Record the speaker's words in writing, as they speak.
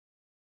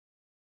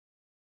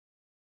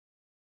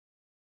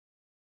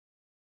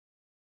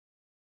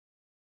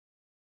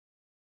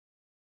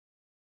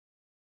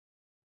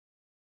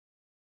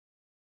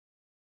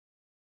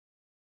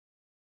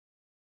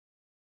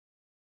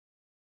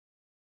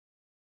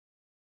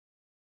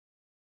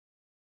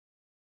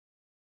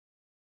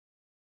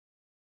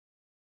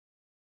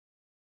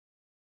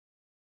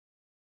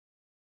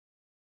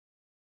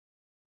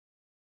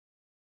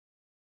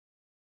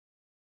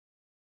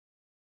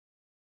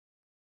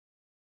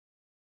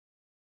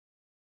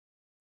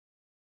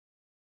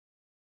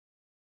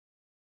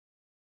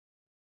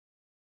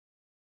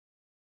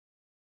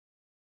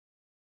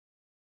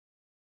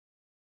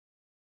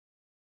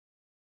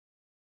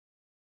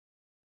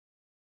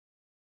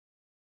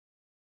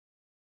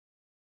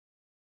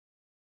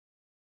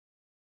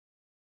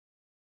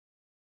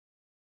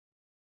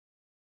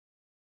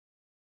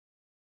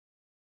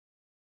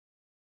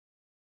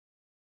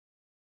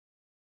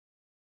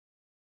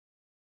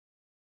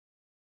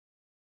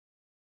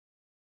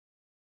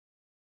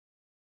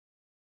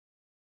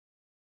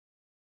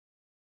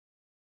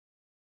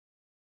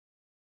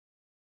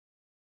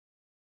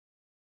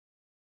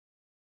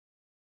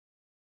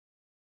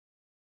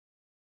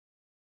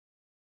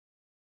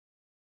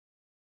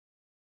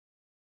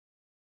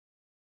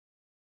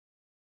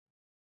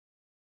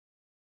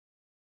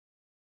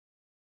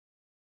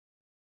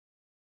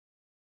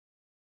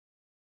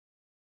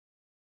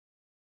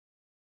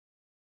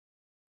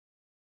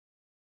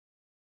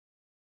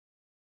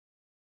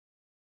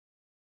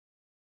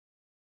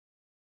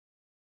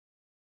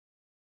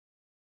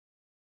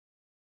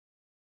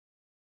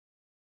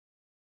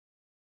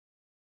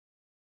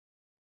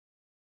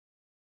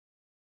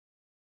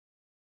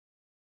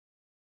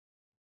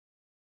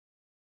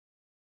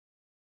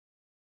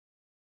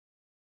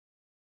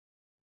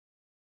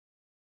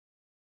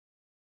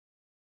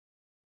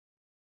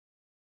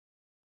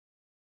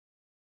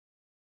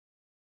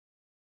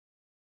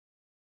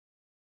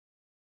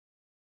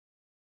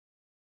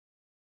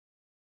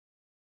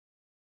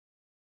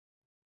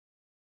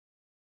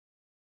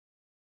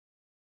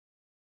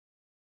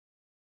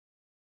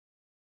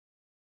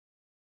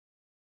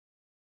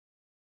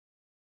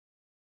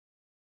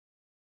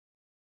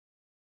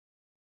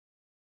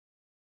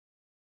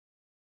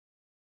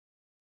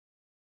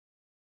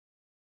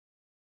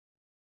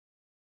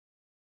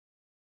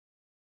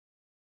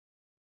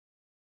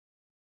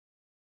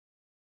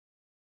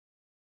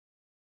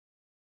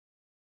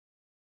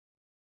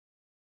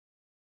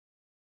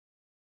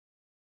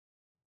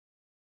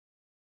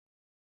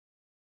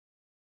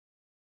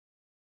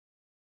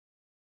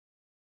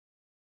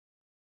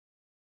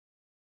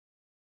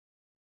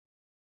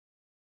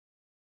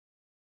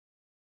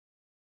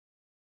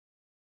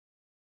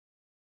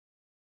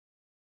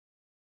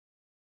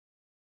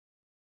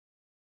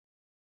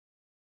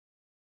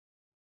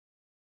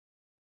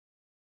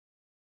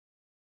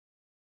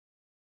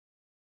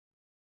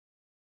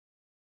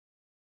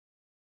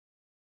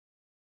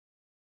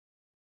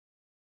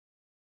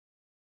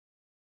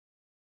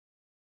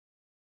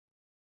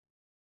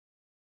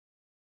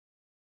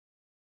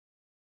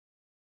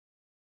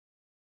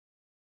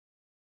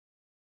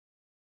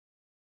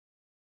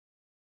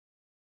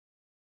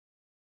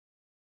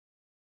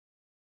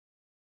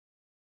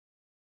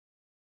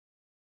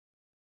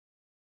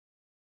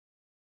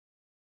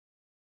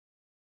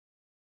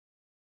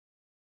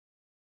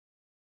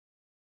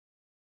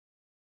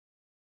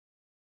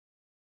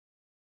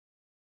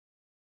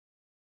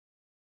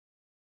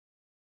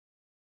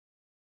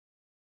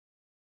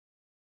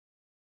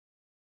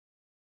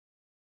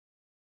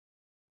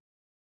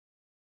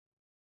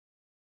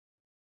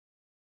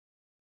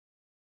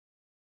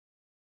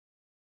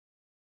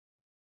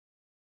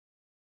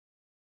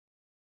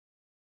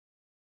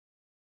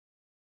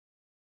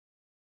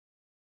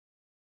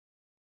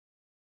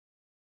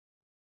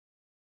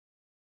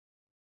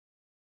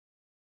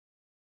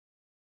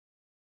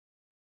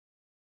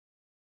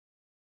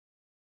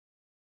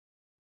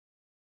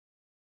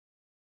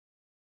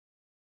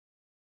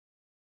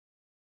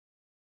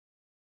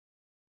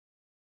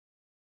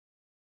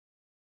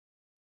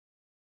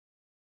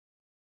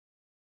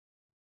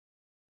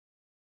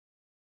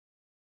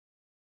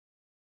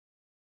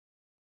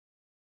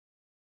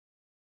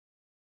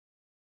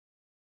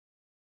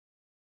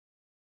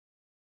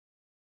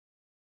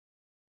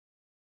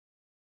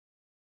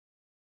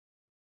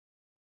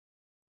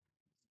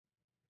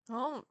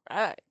All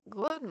right.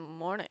 Good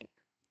morning.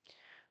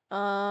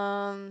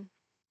 Um,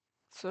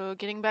 so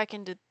getting back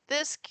into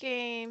this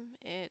game,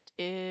 it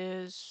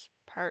is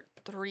part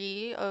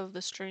 3 of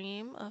the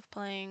stream of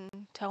playing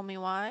Tell Me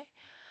Why.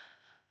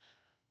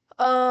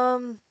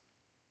 Um,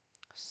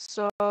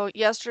 so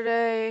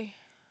yesterday,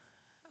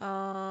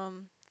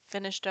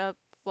 finished up,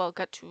 well,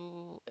 got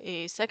to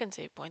a second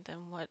save point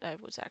than what I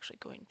was actually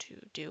going to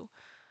do.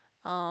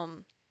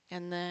 Um,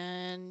 and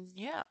then,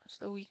 yeah,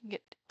 so we can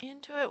get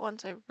into it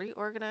once I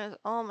reorganize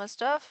all my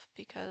stuff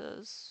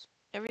because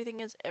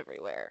everything is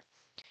everywhere.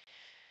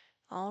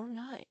 All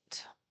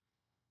right.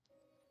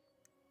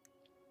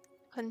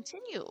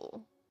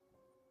 Continue.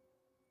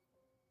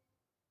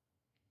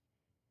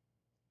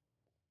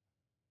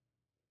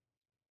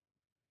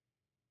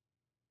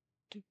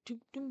 Do, do,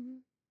 do.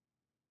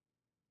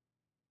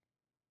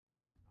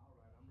 All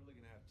right, I'm really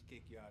gonna have to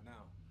kick you out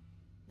now.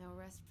 No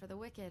rest for the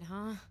wicked,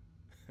 huh?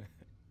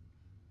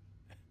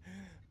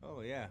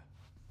 Oh yeah,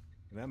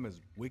 and I'm as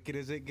wicked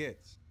as it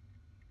gets.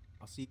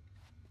 I'll see.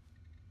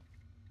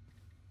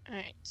 All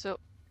right, so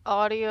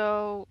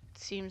audio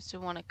seems to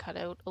want to cut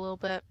out a little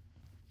bit,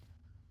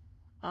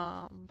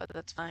 but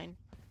that's fine.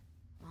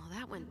 Well,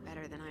 that went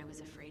better than I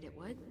was afraid it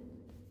would.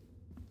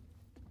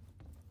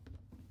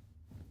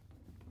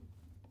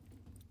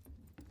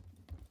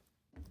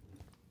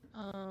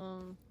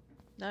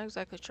 Not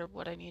exactly sure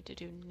what I need to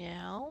do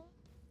now.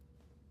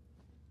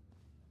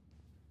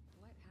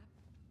 What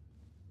happened?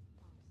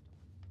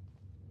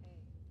 Hey.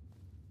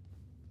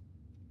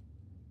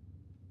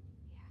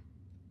 Yeah.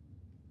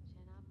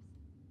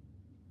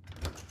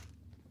 Chin ups.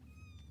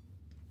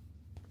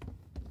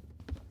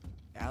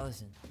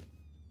 Allison,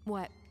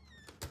 What?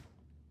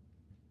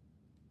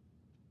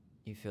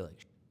 you feel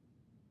like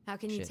How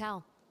can you shit.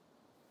 tell?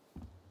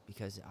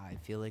 Because I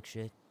feel like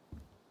shit.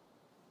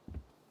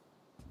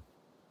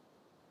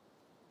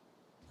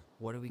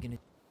 What are we gonna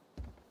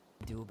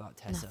do about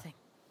Tessa? Nothing.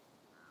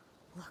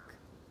 Look.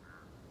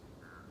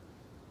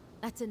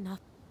 That's enough.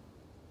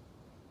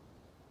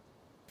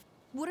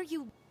 What are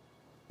you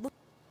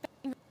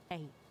looking at?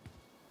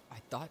 I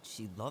thought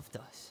she loved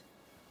us.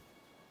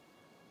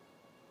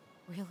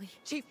 Really?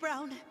 Chief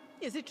Brown,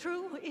 is it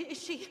true?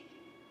 Is she...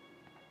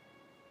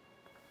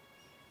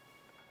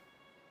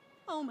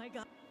 Oh my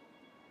God.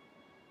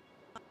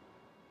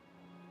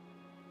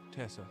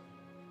 Tessa.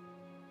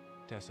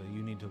 Tessa,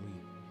 you need to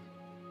leave.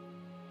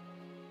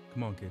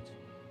 Come on, kids.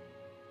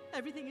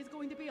 Everything is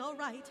going to be all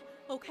right,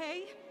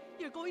 okay?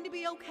 You're going to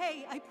be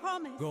okay, I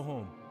promise. Go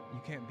home.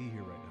 You can't be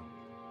here right now.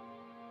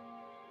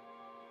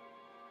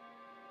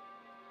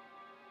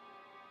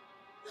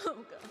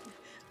 Oh God.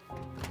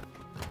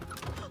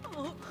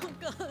 Oh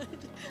God.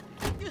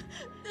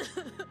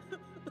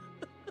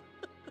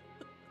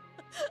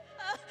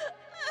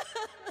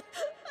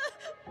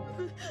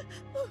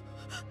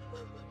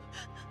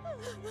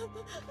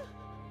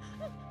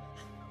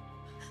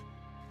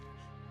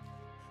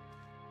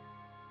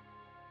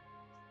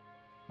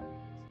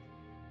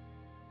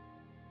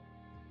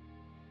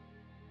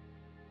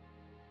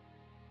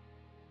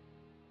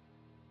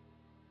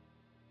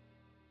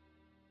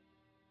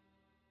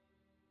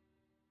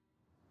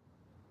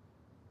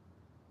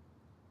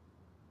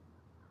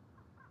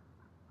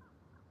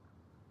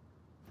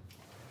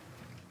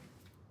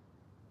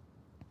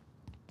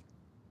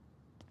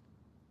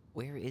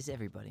 Where is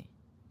everybody?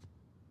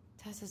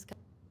 Tessa's got...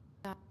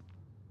 I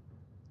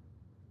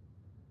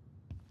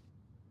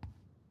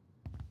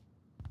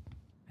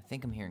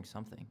think I'm hearing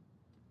something.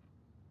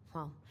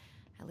 Well,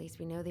 at least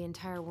we know the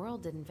entire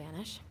world didn't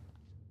vanish.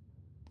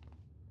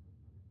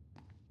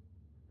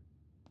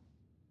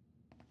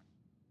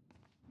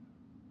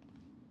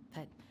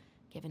 But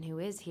given who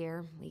is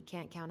here, we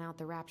can't count out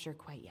the rapture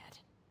quite yet.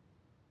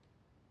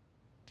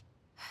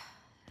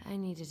 I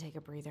need to take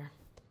a breather.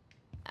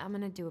 I'm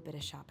gonna do a bit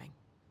of shopping.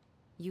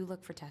 You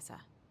look for Tessa,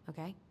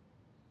 okay?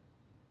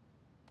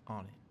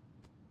 On it.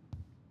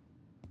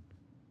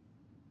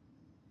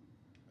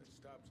 I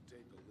stopped to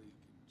take a leak,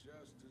 and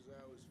just as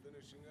I was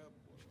finishing up,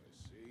 what do I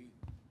see?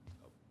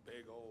 A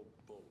big old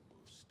bull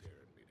moose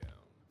staring me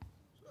down.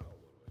 So,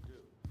 what do?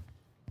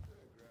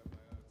 I grab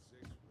my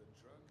 .6 from the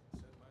trunk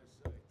and set my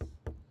sights.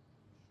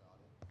 You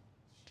shot it?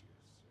 Yes,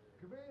 sir.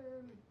 Come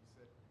in! You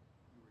said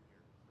you were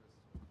here,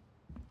 Crystal.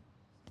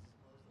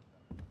 Suppose that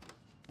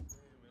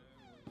Hey,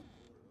 man, when the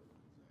door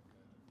opens, that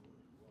kind of door,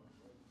 you walk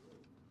right through.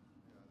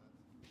 Yeah,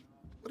 that's...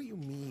 What do you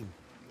mean?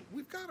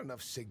 We've got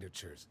enough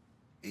signatures.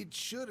 It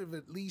should have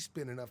at least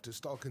been enough to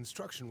stall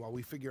construction while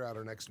we figure out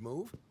our next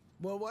move.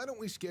 Well, why don't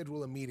we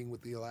schedule a meeting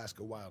with the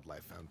Alaska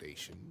Wildlife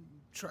Foundation?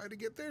 Try to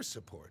get their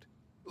support.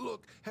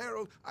 Look,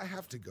 Harold, I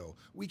have to go.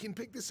 We can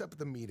pick this up at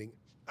the meeting.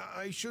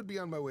 I should be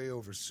on my way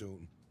over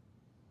soon.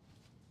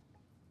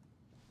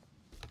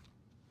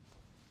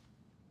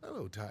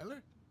 Hello,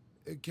 Tyler.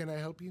 Can I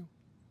help you?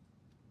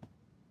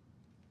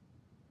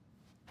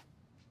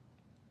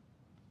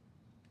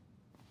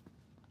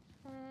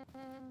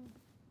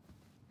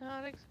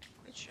 Not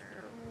exactly sure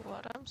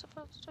what I'm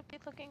supposed to be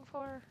looking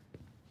for.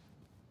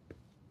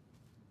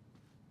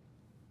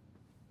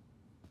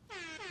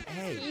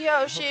 Hey, I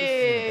hope this isn't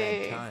a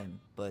bad Yoshi! time,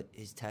 but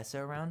is Tessa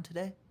around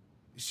today?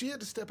 She had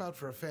to step out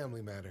for a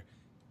family matter.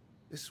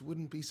 This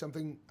wouldn't be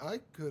something I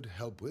could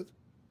help with,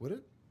 would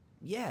it?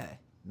 Yeah,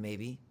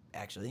 maybe,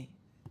 actually.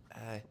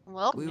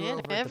 Well, We were man, over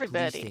at the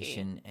everybody. police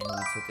station and we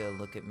took a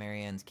look at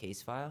Marianne's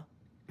case file.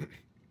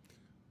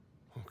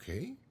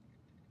 Okay.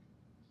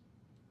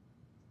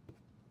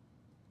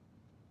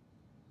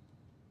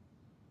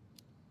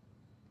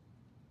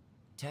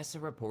 Tessa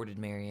reported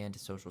Marianne to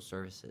social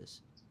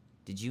services.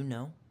 Did you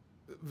know?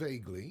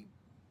 Vaguely.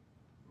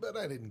 But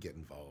I didn't get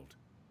involved.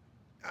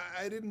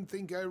 I didn't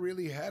think I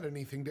really had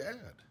anything to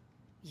add.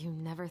 You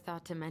never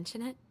thought to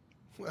mention it?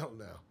 Well,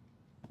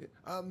 now,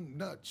 I'm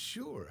not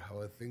sure how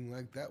a thing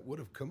like that would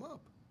have come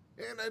up.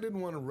 And I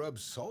didn't want to rub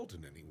salt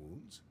in any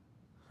wounds.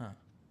 Huh.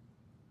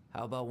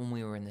 How about when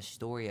we were in the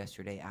store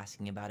yesterday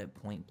asking about it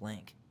point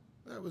blank?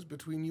 That was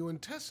between you and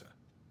Tessa.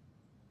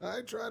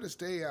 I try to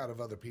stay out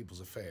of other people's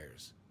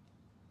affairs.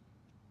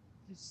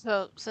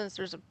 So, since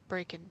there's a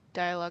break in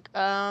dialogue,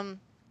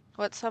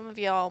 what some of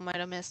y'all might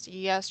have missed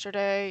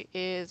yesterday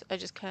is I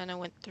just kind of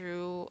went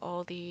through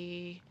all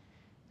the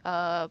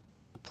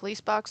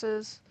police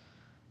boxes.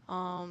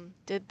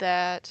 Did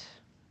that,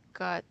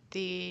 got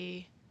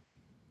the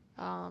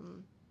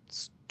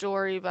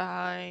story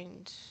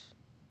behind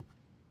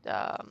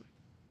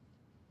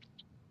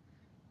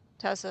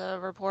Tessa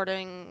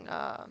reporting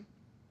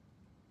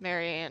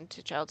Marianne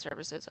to child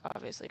services,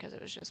 obviously, because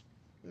it was just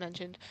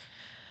mentioned.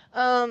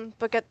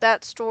 But get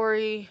that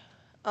story,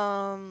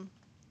 and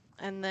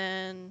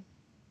then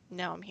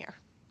now I'm here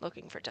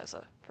looking for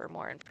Tessa for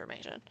more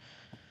information.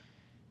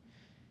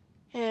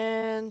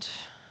 And,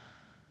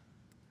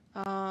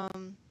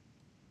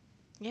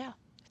 yeah, I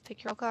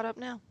think you're all caught up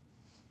now.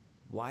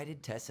 Why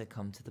did Tessa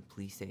come to the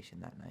police station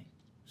that night?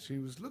 She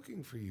was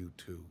looking for you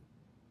two.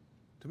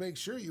 To make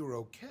sure you were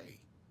okay.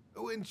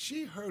 When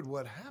she heard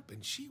what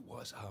happened, she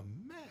was a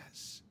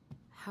mess.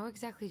 How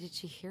exactly did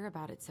she hear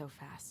about it so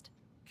fast?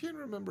 Can't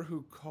remember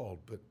who called,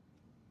 but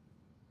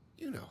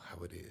you know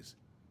how it is.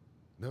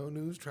 No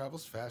news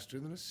travels faster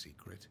than a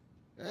secret.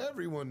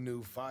 Everyone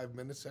knew 5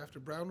 minutes after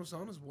Brown was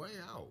on his way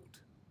out.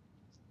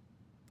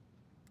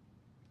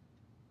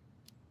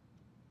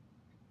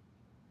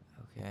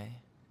 Okay.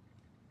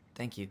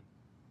 Thank you.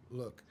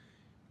 Look,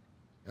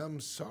 I'm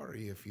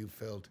sorry if you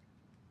felt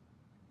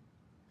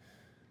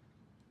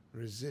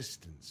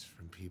resistance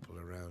from people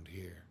around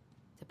here.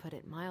 To put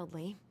it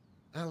mildly.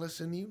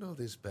 Allison, you know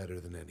this better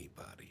than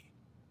anybody.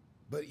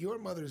 But your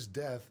mother's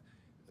death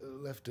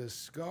left a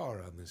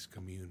scar on this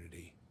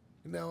community.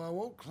 Now, I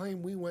won't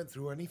claim we went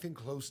through anything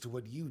close to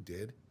what you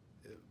did,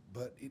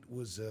 but it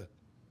was a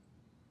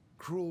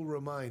cruel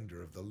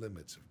reminder of the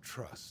limits of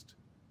trust.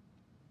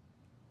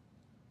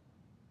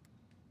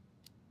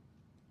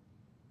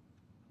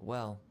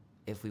 Well,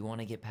 if we want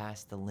to get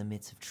past the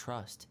limits of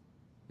trust,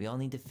 we all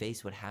need to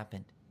face what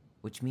happened,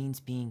 which means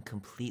being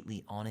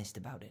completely honest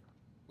about it.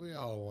 We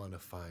all want to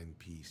find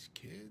peace,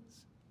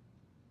 kids.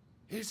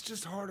 It's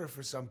just harder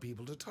for some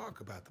people to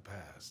talk about the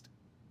past.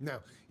 Now,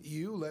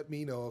 you let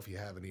me know if you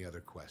have any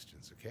other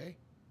questions, okay?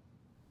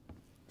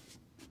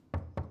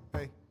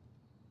 Hey,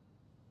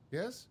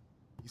 Yes?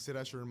 you said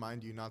I should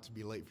remind you not to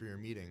be late for your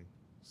meeting,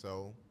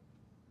 so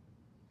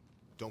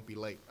don't be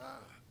late.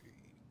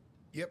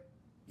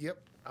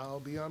 Yep.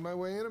 I'll be on my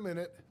way in a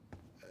minute.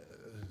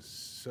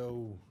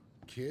 So,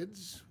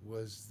 kids,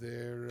 was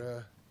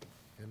there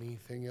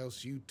anything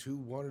else you two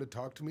wanted to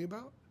talk to me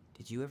about?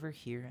 Did you ever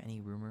hear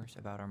any rumors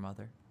about our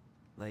mother?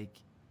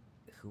 Like,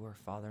 who our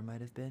father might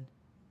have been?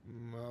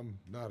 I'm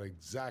not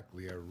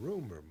exactly a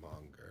rumor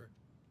monger.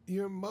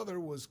 Your mother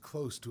was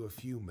close to a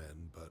few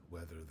men, but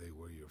whether they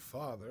were your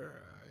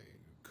father, I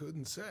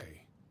couldn't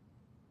say.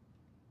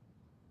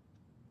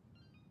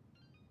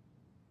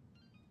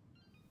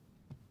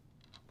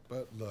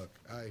 But look,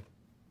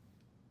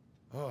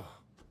 oh,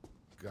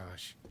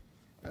 gosh.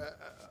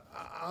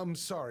 I'm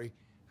sorry.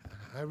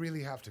 I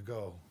really have to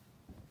go.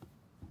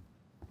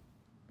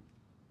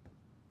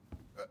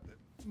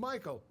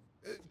 Michael,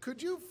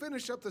 could you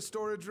finish up the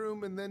storage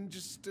room and then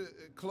just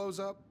close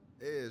up?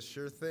 Yeah,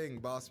 sure thing,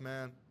 boss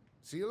man.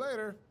 See you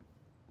later.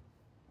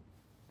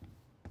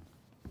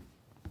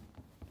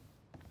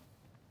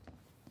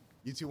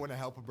 You two want to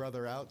help a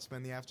brother out,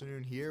 spend the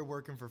afternoon here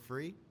working for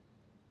free?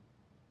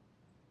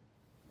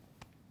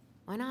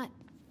 Why not?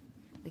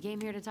 We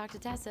came here to talk to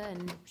Tessa,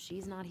 and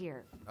she's not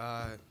here.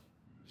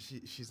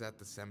 She's at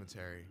the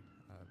cemetery,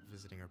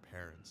 visiting her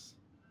parents.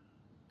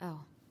 Oh,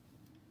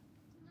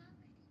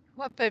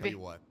 What, Tell baby? you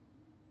what.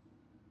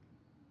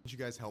 Would you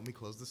guys help me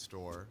close the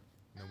store,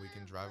 and then we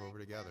can drive over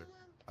together?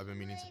 I've been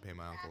meaning to pay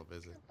my uncle a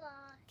visit.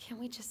 can't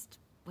we just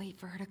wait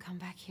for her to come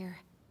back here?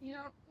 You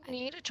don't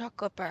need a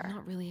chocolate bar. I'm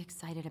not really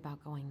excited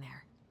about going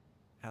there.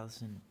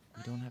 Allison,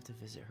 we don't have to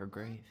visit her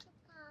grave.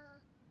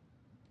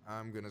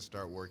 I'm gonna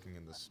start working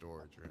in the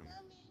storage room.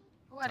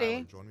 Tyler,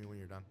 Woody, join me when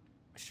you're done.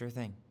 Sure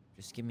thing.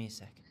 Just give me a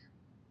sec.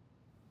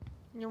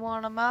 you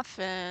want a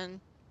muffin?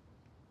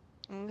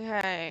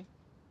 Okay.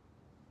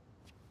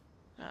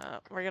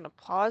 We're gonna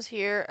pause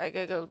here. I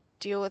gotta go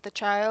deal with the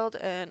child,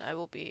 and I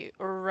will be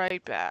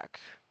right back.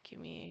 Give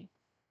me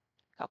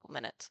a couple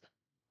minutes.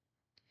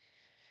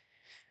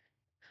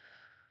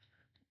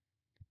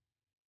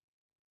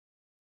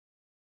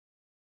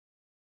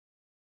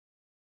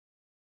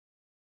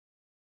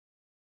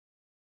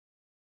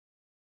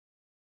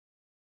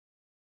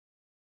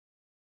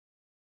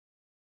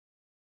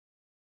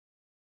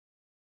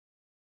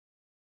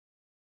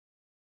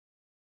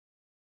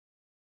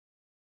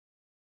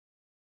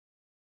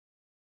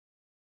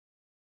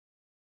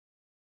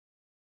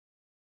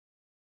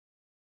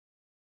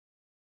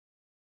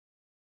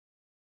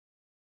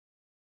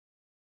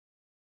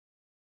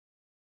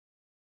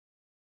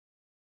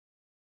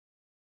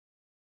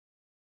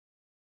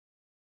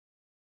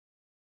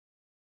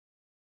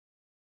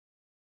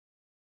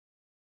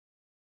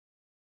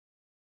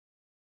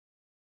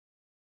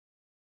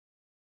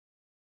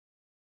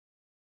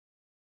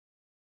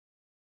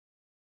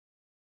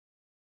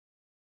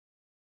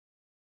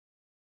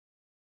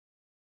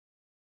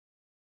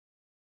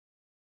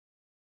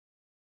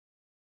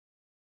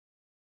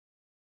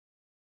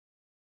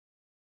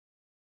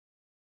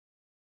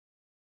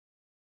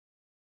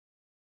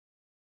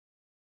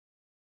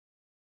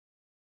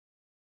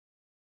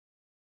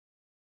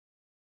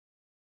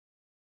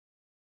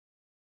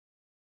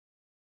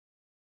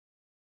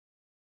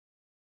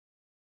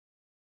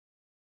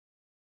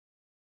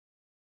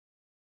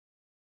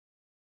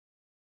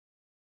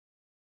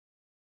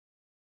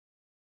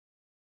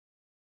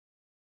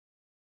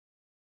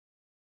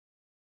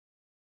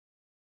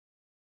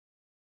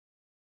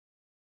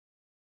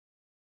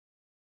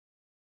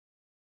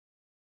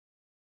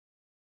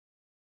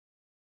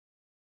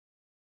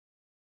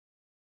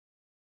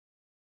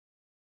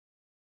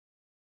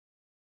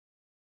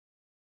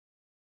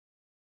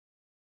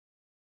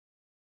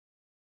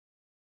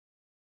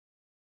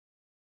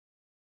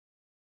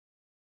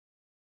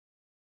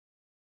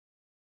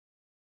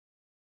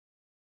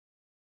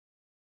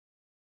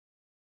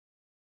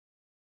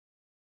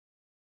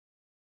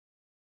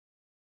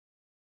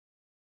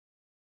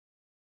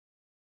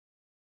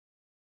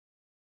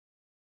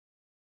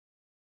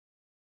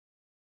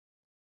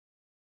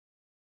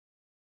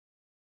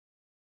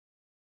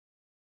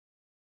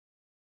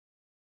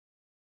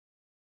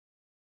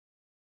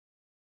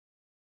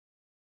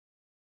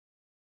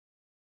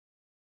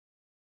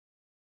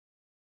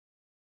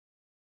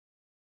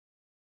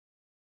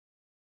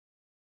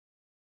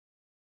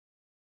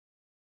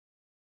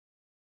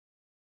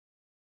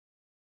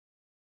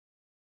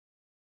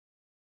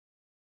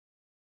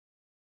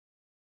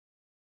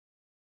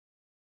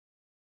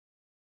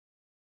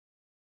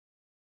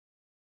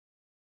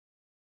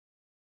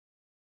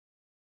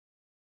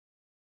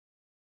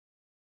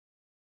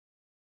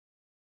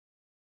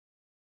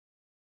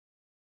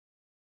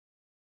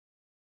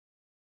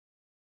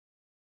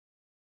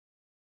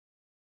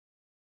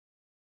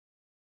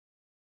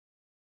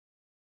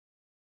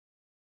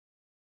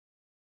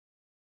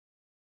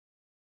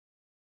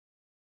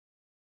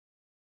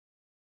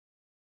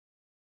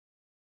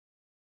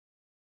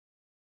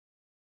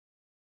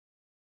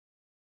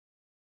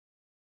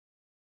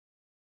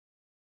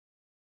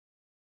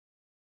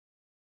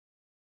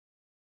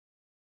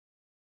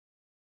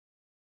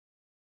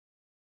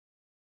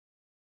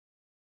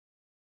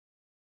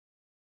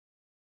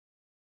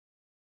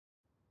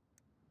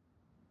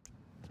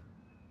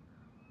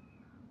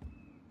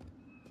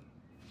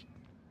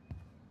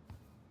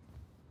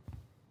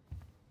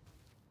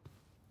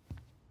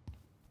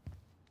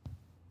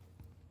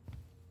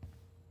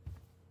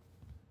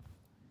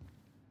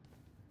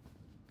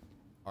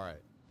 All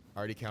right. I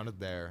already counted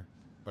there,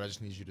 but I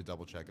just need you to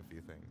double check a few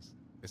things.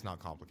 It's not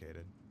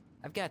complicated.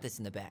 I've got this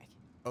in the bag.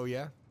 Oh,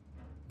 yeah?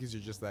 Because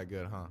you're just that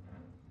good, huh?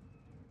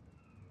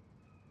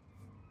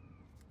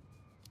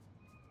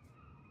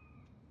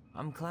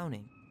 I'm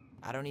clowning.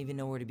 I don't even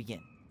know where to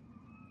begin.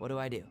 What do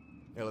I do?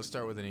 Yeah, let's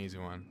start with an easy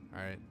one,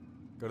 all right?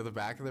 Go to the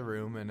back of the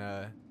room and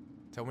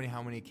tell me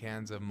how many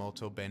cans of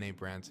Molto Bene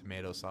brand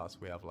tomato sauce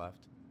we have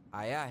left.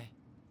 Aye, aye.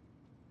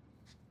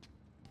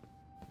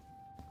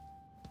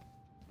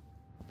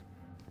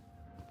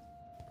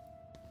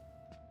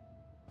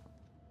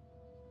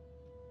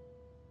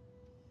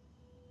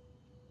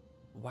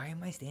 Why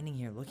am I standing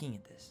here looking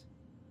at this?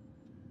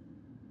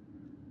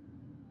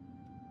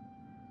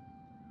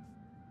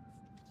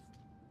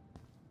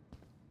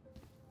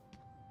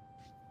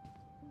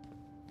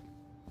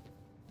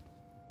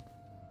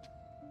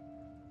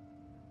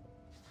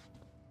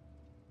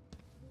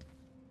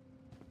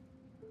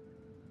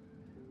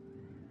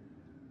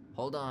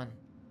 Hold on.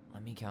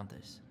 Let me count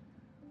this.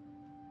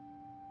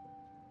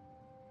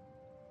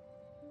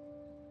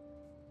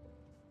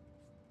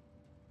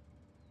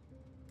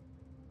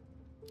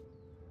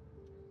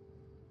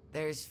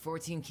 There's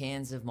 14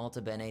 cans of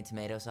Malta Bene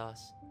tomato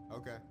sauce.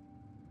 Okay.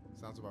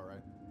 Sounds about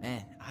right.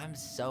 Man, I'm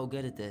so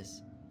good at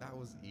this. That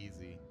was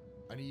easy.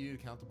 I need you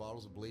to count the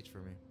bottles of bleach for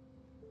me.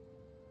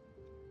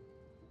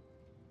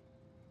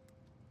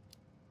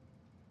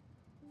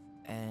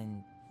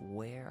 And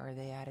where are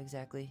they at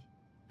exactly?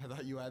 I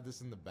thought you had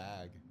this in the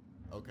bag.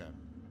 Okay.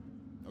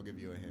 I'll give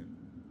you a hint.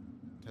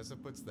 Tessa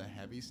puts the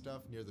heavy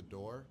stuff near the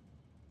door,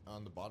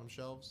 on the bottom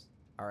shelves.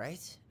 All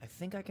right, I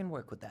think I can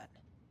work with that.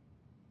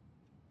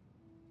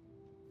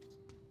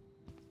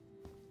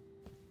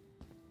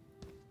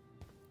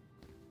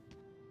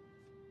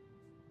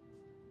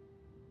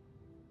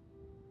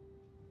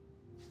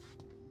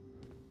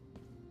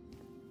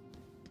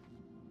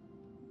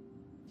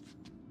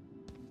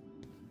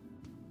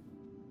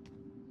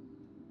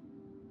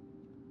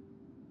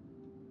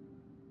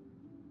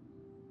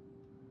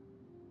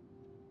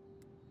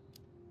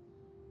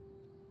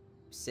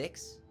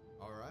 Six?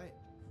 All right.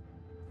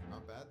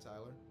 Not bad,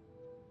 Tyler.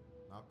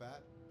 Not bad.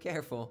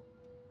 Careful.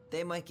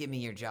 They might give me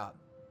your job.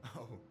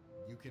 Oh,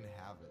 you can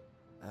have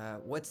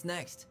it. What's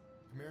next?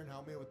 Come here and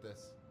help me with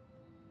this.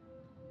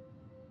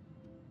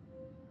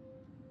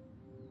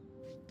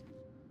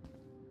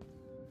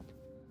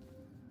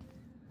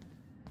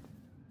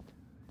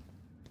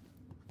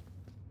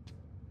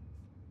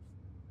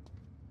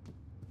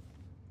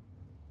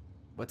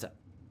 What's up?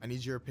 I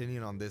need your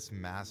opinion on this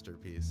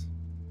masterpiece.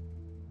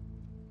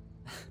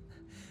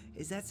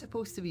 Is that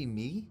supposed to be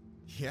me?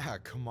 Yeah,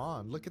 come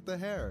on. Look at the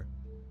hair.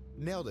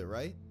 Nailed it,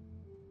 right?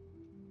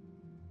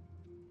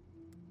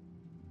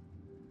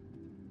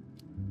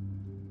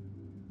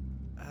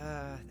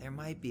 There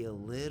might be a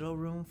little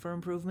room for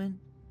improvement.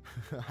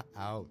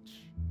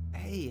 Ouch.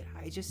 Hey,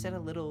 I just said a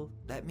little.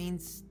 That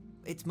means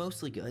it's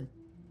mostly good.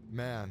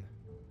 Man,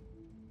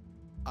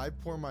 I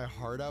pour my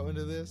heart out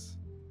into this,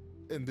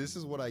 and this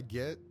is what I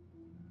get?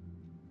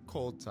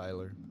 Cold,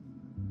 Tyler.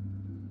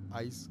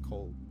 Ice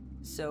cold.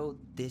 So,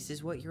 this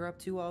is what you're up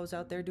to while I was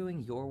out there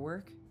doing your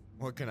work?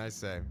 What can I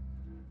say?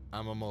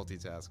 I'm a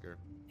multitasker.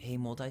 Hey,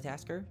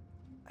 multitasker.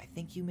 I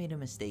think you made a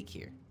mistake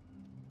here.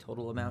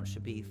 Total amount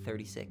should be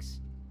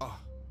 36. Oh,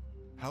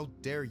 how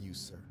dare you,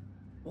 sir?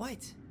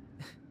 What?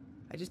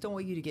 I just don't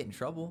want you to get in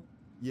trouble.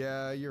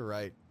 Yeah, you're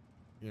right.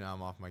 You know,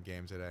 I'm off my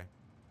game today.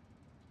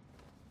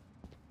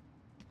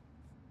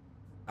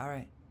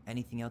 Alright,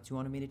 anything else you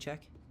wanted me to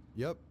check?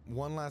 Yep,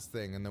 one last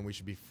thing, and then we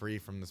should be free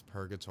from this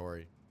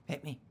purgatory.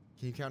 Hit me.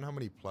 Can you count how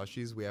many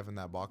plushies we have in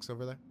that box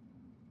over there?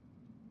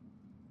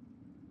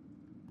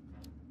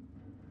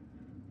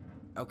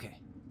 Okay.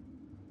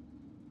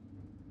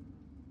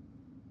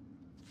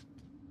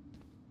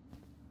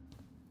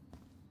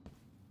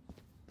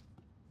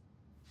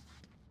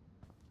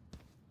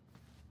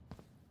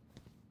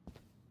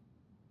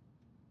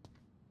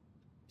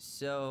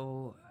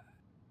 So...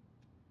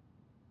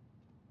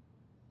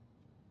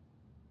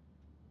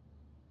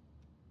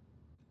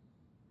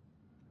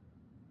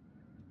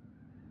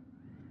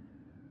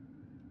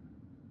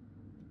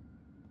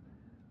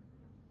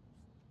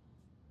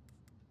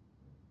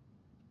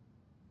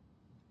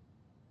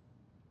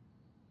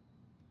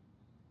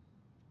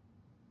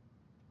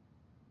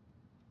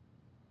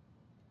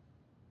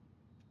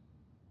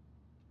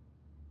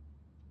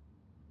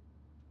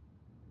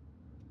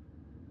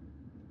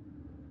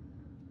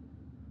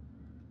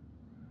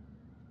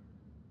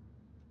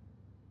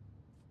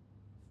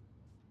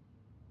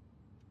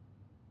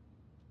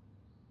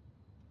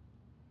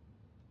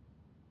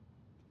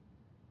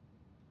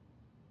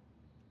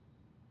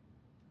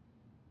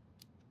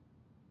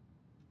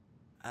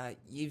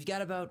 you've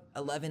got about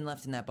 11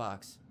 left in that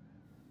box.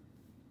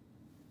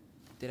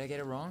 Did I get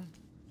it wrong?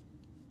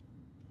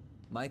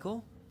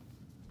 Michael?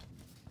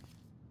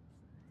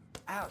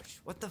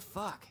 Ouch, what the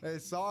fuck? Hey,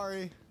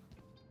 sorry.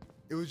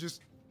 It was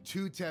just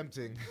too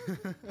tempting.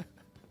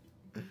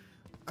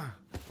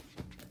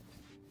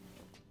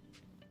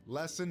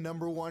 Lesson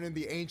number 1 in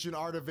the ancient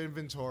art of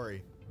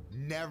inventory.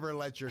 Never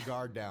let your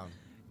guard down.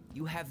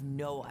 You have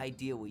no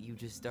idea what you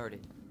just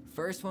started.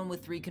 First one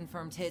with 3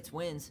 confirmed hits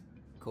wins.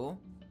 Cool?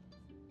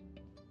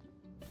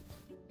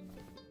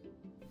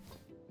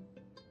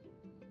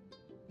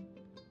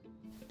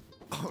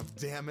 Oh,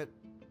 damn it.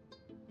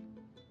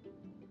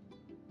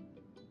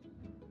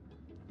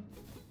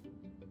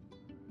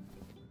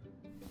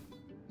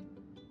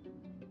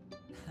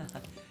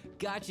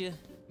 Gotcha.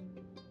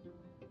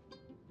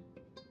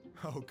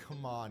 Oh,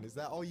 come on. Is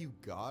that all you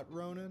got,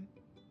 Ronan?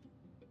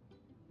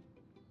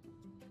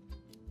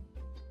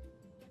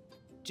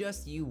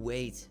 Just you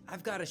wait.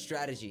 I've got a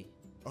strategy.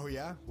 Oh,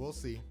 yeah? We'll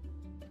see.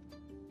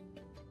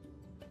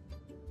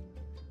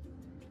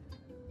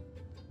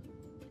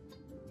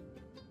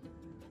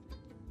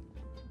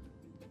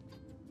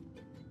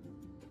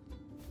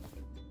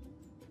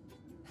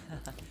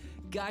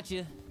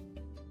 Gotcha.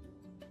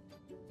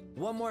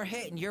 One more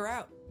hit and you're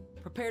out.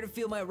 Prepare to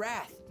feel my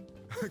wrath.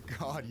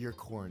 God, you're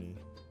corny.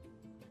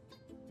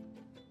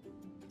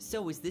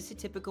 So, is this a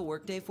typical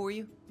workday for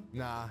you?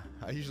 Nah,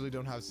 I usually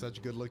don't have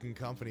such good-looking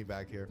company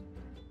back here.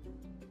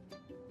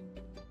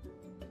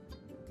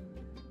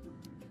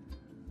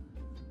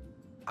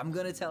 I'm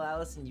gonna tell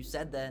Allison you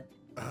said that.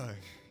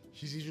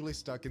 She's usually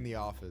stuck in the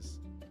office.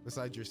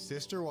 Besides, your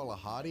sister, while a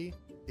hottie,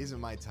 isn't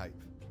my type.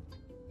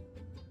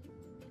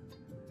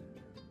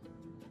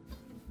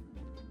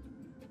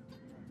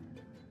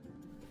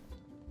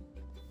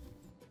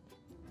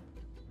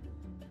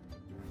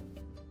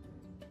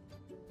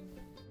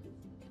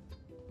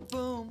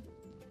 Boom.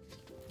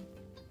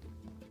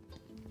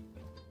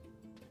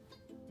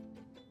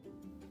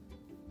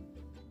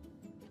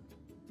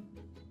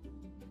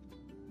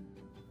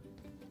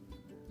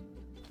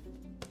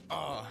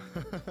 Oh,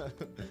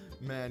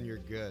 man, you're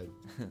good.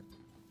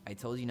 I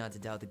told you not to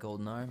doubt the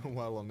golden arm.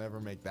 Well, we'll never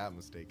make that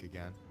mistake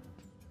again.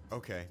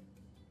 Okay.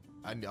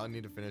 I'll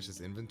need to finish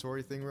this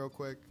inventory thing real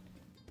quick.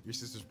 Your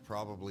sister's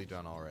probably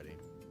done already.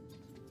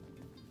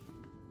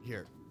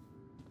 Here,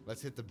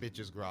 let's hit the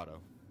bitch's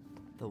grotto.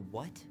 The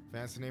what?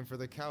 Fancy name for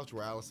the couch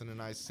where Allison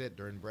and I sit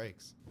during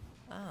breaks.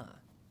 Ah,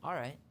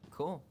 alright,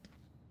 cool.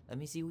 Let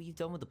me see what you've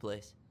done with the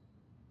place.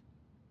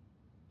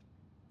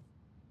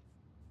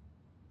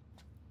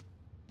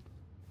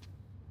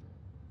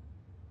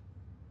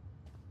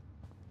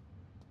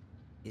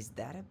 Is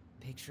that a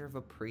picture of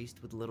a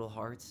priest with little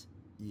hearts?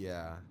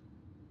 Yeah,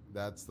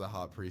 that's the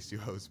hot priest who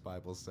hosts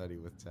Bible study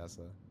with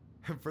Tessa.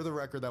 For the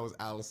record, that was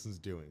Allison's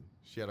doing.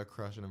 She had a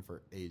crush on him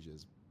for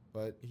ages,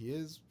 but he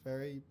is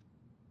very,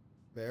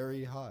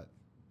 very hot.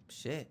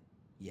 Shit,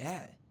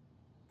 yeah.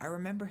 I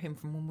remember him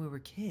from when we were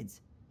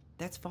kids.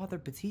 That's Father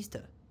Batista.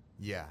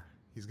 Yeah,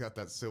 he's got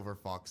that silver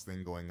fox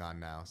thing going on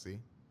now, see?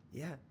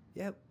 Yeah,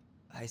 yep,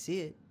 I see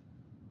it.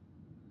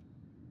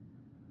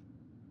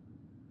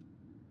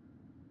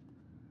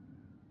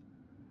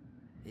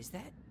 Is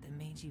that the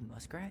mangy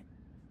muskrat?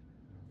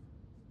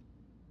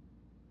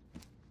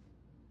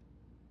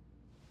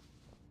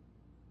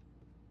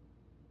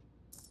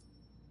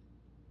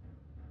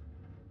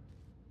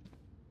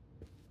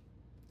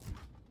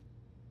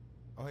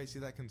 Oh, hey, see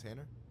that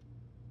container?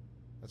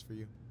 That's for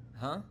you.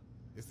 Huh?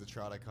 It's the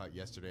trout I caught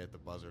yesterday at the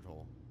buzzard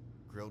hole.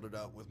 Grilled it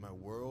up with my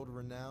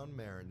world-renowned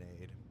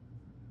marinade.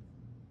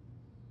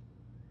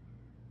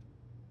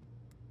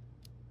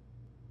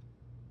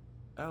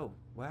 Oh,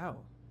 wow.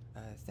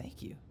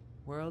 Thank you.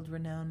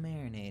 World-renowned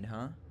marinade,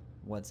 huh?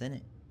 What's in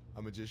it?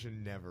 A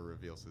magician never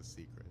reveals his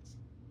secrets.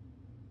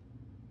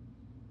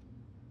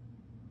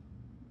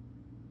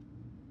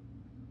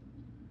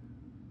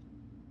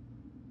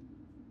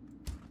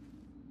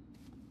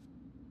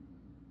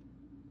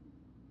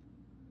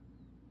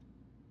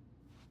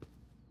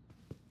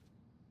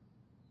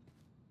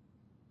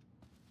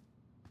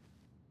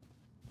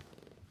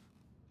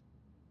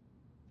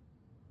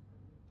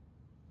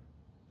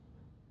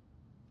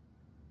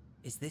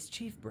 Is this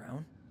Chief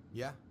Brown?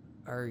 Yeah,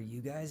 Are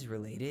you guys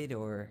related,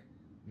 or...?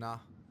 nah,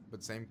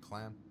 but same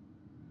clan.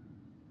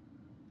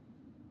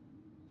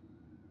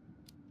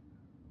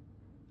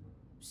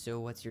 So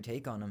what's your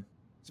take on him?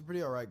 He's a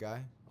pretty alright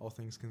guy, all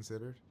things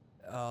considered.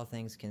 All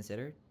things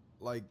considered?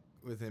 Like,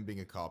 with him being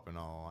a cop and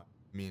all,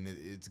 I mean,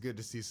 it's good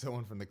to see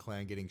someone from the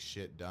clan getting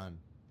shit done.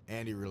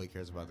 And he really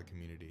cares about the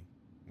community.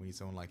 We need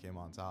someone like him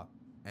on top.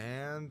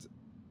 And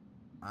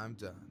I'm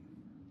done.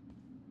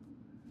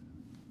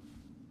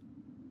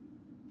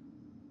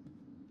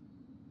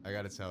 I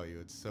gotta tell you,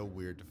 it's so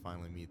weird to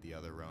finally meet the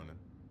other Ronin.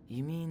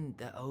 You mean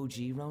the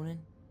OG Ronin?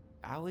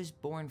 I was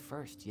born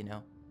first, you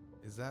know?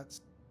 Is that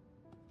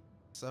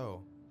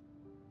so?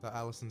 The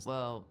Allison's...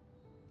 Well,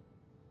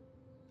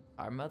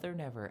 our mother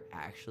never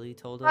actually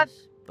told What?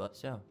 us, but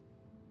so.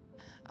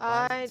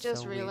 I it's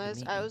just so weird to realized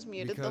meet I you? was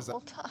muted Because the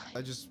whole time.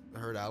 I just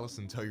heard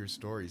Allison tell your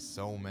story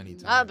so many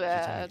times. Not She told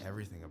bad. me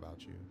everything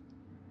about you.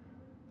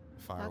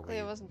 Fire Luckily, I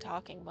away, wasn't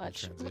talking the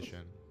much.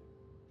 transition.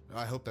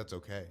 I hope that's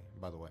okay,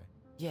 by the way.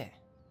 Yeah,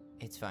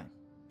 it's fine.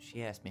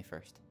 She asked me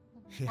first.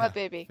 Yeah, What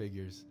baby?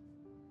 Figures.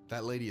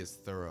 That lady is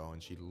thorough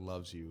and she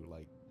loves you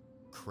like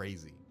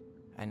crazy.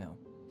 I know.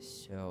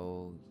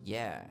 So,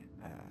 yeah,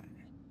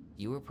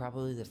 you were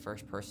probably the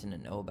first person to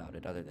know about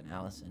it other than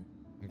Allison.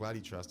 I'm glad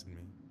he trusted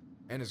me.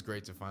 And it's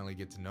great to finally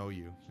get to know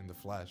you in the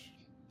flesh.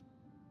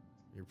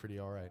 You're pretty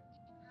alright.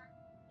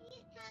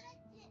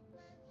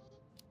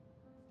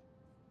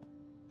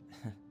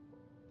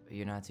 But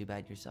you're not too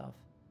bad yourself.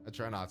 I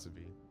try not to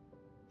be.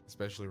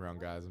 Especially around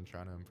guys I'm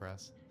trying to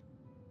impress.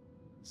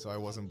 So I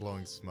wasn't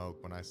blowing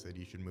smoke when I said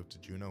you should move to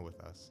Juneau with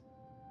us.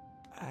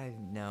 I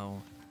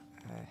know.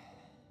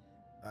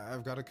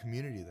 I've got a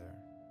community there.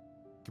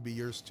 Could be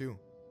yours too.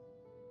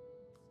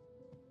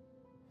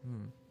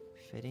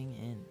 Fitting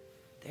in.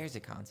 There's a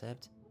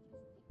concept.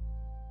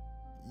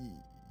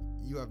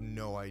 You have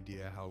no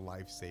idea how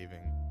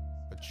life-saving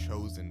a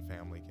chosen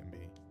family can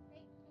be.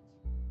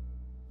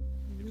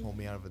 They pulled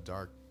me out of the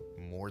dark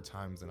more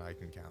times than I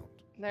can count.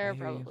 They're I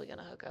hear you. probably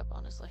gonna hook up,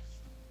 honestly.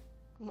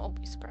 Won't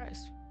be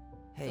surprised.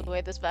 Hey, The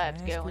way this can I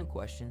vibe's ask you a going.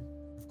 question?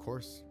 Of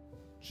course.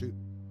 Shoot.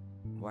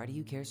 Why do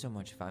you care so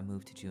much if I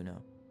move to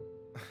Juneau?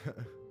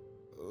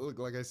 Look,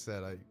 like I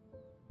said,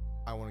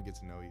 I want to get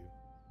to know you.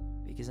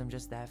 Because I'm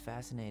just that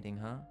fascinating,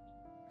 huh?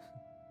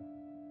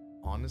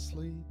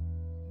 Honestly,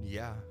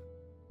 yeah.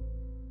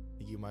 I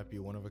think you might be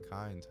one of a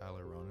kind,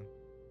 Tyler Ronan.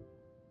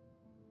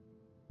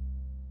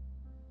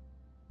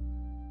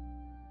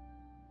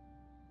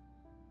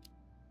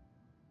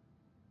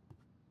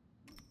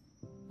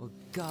 Well,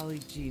 golly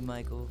gee,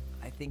 Michael.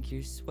 I think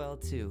you're swell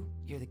too.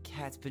 You're the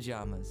cat's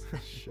pajamas.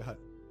 Shut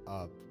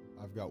up.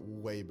 I've got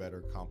way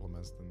better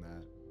compliments than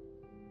that.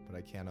 But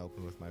I can't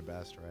open with my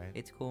best, right?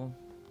 It's cool.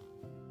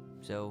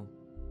 So,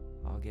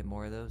 I'll get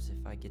more of those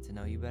if I get to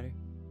know you better.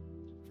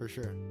 For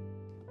sure.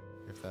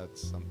 If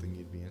that's something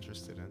you'd be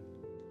interested in.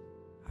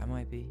 I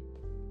might be.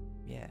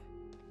 Yeah.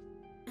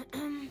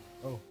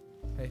 Oh,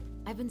 Hey.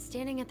 I've been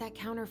standing at that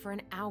counter for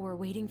an hour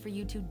waiting for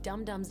you two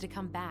dum-dums to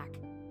come back.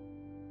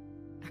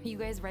 Are you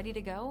guys ready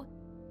to go?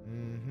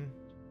 Mm-hmm.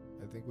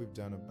 I think we've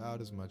done about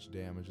as much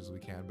damage as we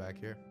can back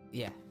here.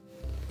 Yeah,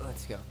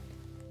 let's go.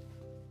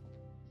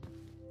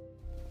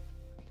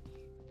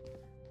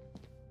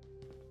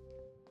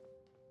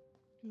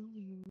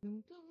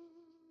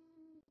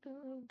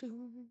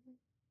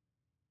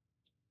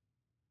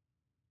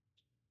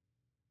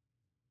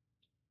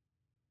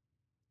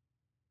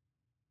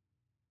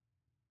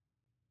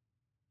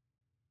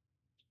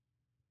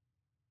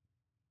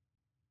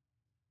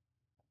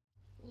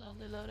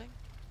 Slowly loading.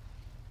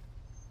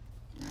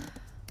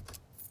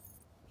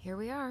 Here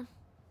we are.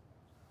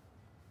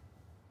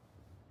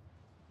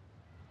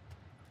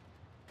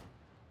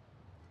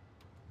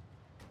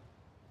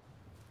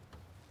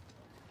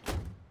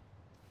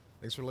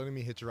 Thanks for letting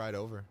me hitch a ride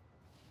over.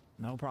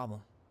 No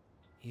problem.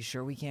 You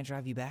sure we can't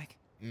drive you back?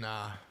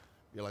 Nah,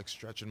 you're like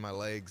stretching my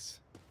legs.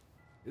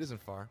 It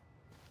isn't far.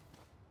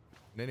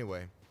 And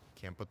anyway,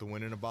 can't put the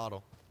wind in a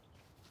bottle.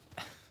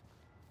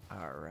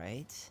 All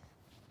right.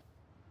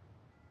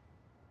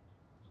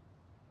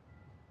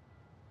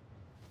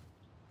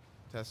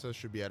 Tessa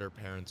should be at her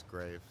parents'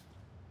 grave,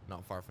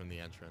 not far from the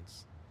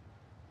entrance.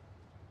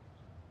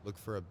 Look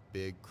for a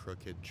big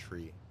crooked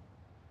tree.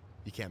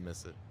 You can't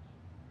miss it.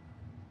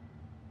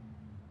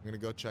 I'm gonna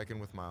go check in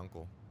with my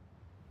uncle.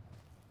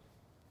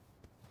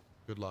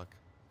 Good luck.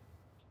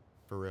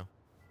 For real.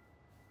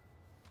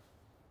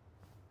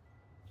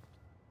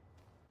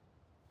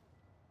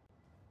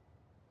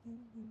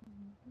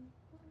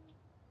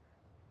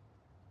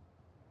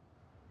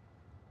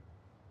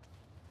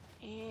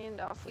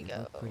 And off we You go.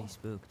 look pretty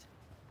spooked.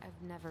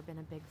 I've never been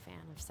a big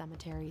fan of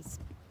cemeteries,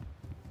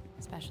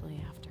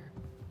 especially after,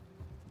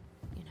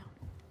 you know.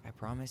 I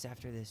promise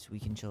after this we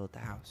can chill at the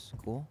house.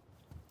 Cool?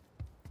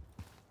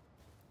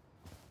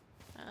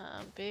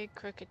 Big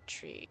crooked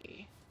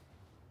tree.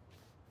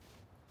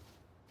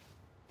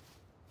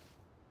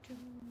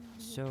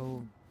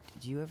 So,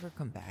 did you ever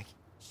come back?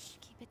 Shh,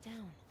 keep it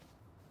down.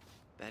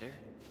 Better?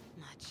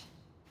 Much.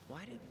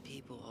 Why do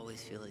people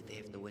always feel like they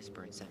have to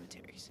whisper in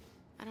cemeteries?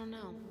 I don't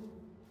know.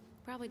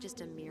 Probably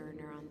just a mirror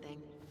neuron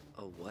thing.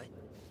 Oh, what?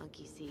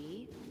 Monkey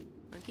see,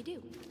 monkey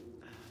do.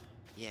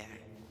 Yeah.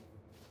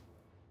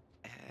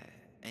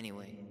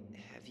 Anyway,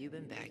 have you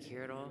been back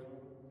here at all?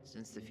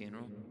 Since the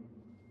funeral?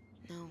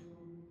 No.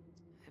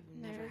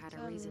 I've never had a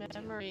There's reason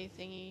to. memory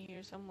thingy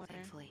here somewhere.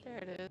 Thankfully. There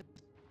it is.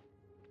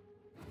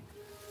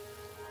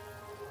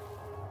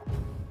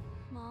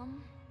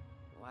 Mom,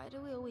 why do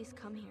we always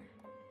come here?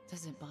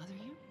 Does it bother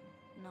you?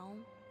 No,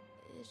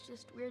 it's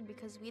just weird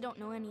because we don't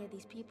know any of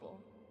these people.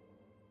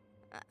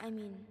 I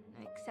mean,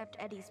 except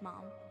Eddie's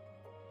mom.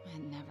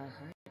 It never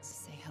hurts to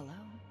say hello.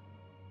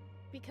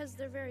 Because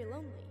they're very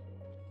lonely.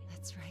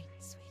 That's right,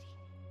 sweetie.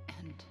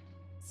 And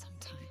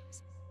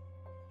sometimes,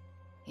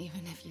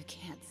 even if you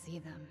can't see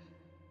them,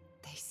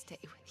 they stay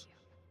with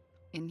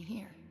you. In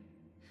here.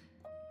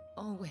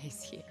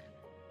 Always here.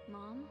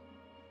 Mom?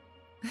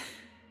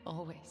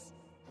 Always.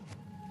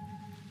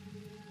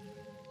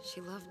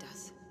 She loved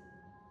us.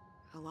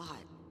 A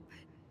lot, but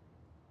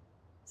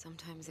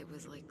sometimes it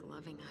was like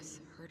loving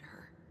us hurt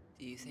her.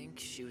 Do you think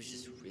she was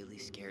just really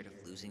scared of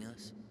losing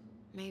us?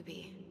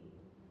 Maybe.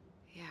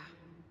 Yeah.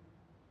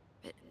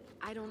 But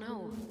I don't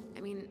know.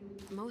 I mean,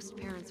 most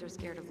parents are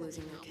scared of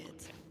losing their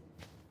kids.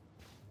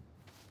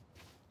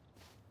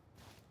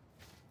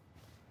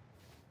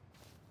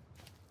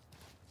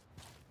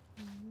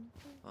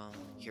 Well,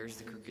 here's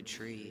the crooked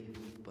tree,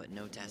 but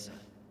no Tessa.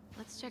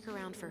 Let's check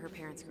around for her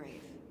parents'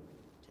 grave.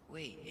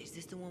 Wait, is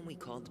this the one we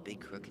called the Big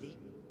Crookedy?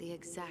 The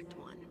exact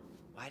one.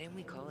 Why didn't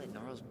we call it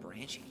Gnarls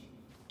Branching?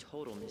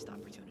 Total missed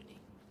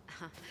opportunity.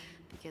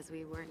 Because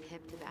we weren't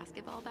hip to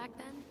basketball back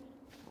then?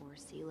 Or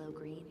CeeLo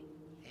Green?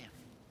 Damn.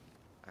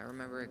 I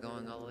remember it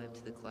going all the way up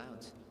to the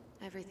clouds.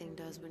 Everything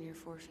does when you're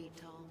 4 feet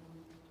tall.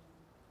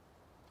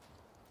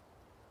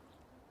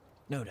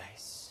 No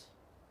dice.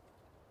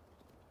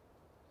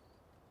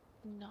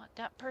 Not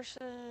that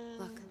person.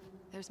 Look,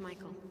 there's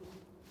Michael.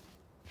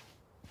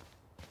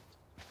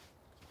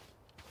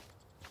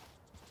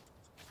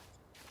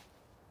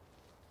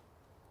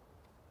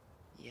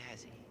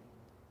 Yazzie.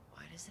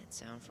 Why does that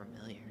sound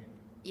familiar?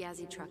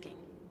 Yazzie Trucking.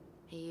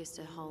 He used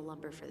to haul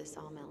lumber for the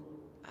sawmill.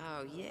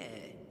 Oh, yeah.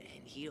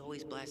 And he'd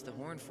always blast the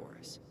horn for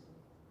us.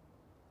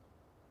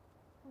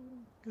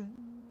 I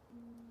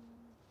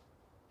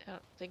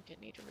don't think I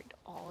need to read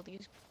all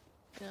these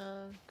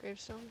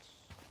gravestones.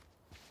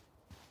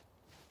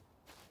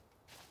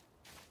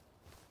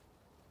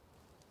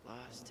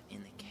 Lost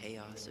in the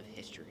chaos of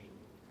history.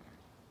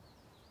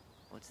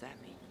 What's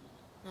that mean?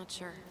 Not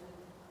sure.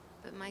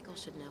 But Michael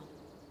should know.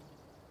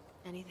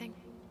 Anything?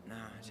 Nah,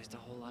 just a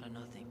whole lot of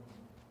nothing.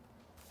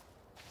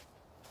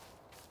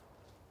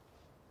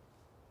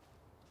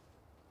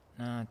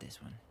 Not this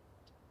one.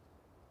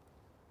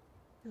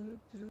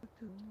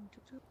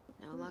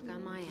 No luck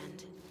on my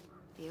end.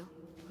 You?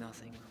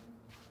 Nothing.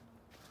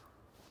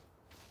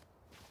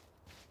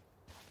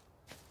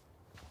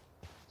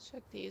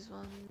 Check these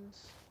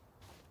ones.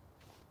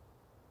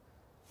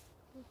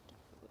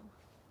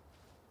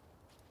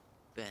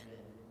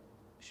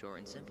 Short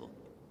and simple.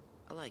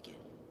 I like it.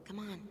 Come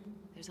on,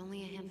 there's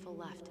only a handful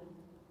left.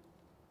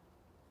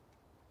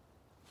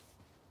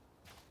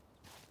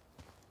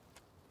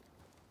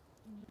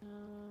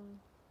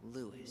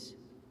 Lewis.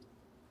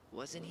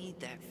 Wasn't he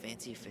that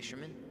fancy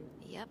fisherman?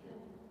 Yep.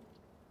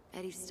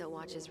 Eddie still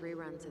watches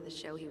reruns of the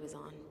show he was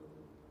on.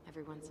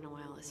 Every once in a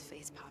while his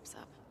face pops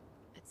up.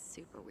 It's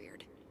super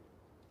weird.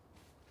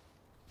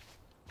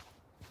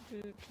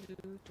 Do, do,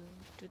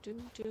 do, do,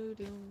 do,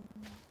 do.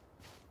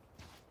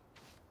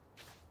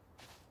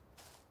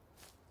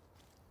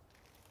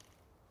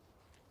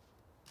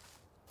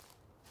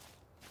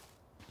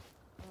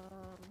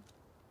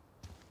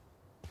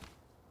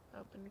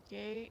 Open the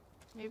gate,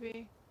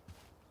 maybe?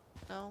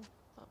 No?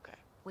 Okay.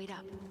 Wait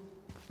up.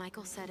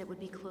 Michael said it would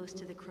be close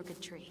to the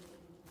crooked tree.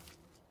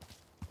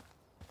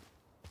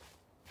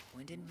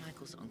 When did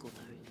Michael's uncle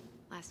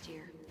die? Last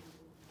year.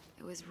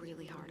 It was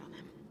really hard on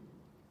him.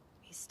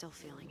 He's still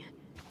feeling it.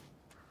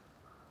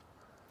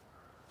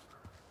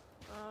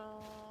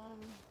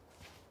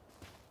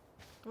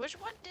 Which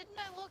one didn't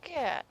I look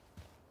at?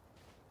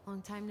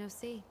 Long time no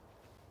see.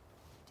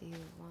 Do you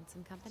want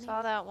some company?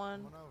 Saw that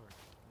one. Come on over.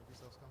 Make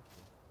yourselves comfortable.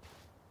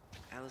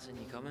 Allison,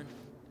 you coming?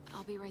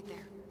 I'll be right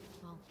there.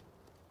 Well,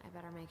 I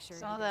better make sure.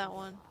 Saw he that doesn't get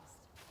one. lost.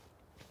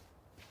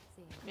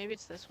 See ya. Maybe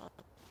it's this one.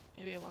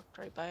 Maybe I walked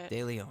right by it.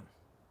 De Leon.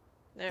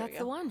 There That's we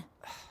the go. one.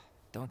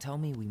 Don't tell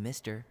me we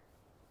missed her.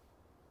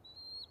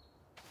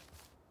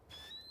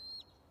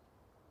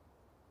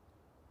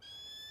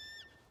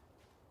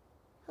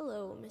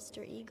 Hello,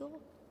 Mr. Eagle.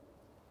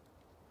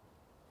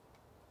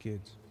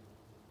 Kids.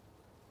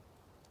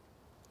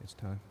 It's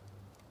time.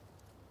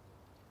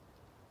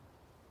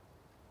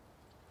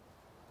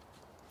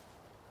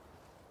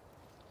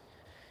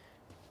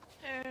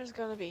 There's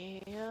gonna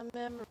be a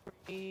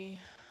memory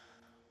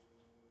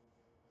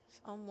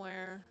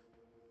somewhere.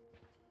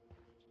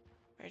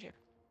 Right here.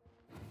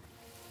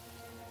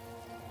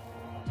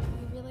 Do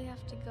we really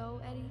have to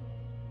go, Eddie?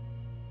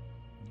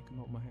 You can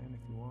hold my hand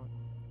if you want.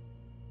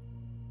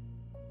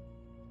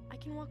 I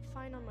can walk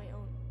fine on my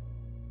own.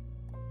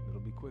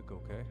 It'll be quick,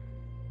 okay?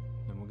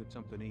 Then we'll get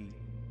something to eat.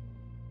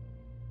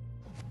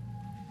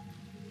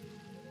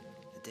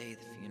 The day of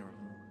the funeral.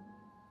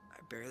 I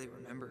barely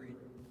remember it.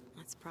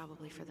 That's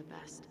probably for the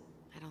best.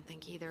 I don't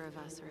think either of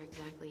us are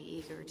exactly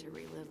eager to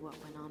relive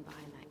what went on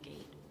behind that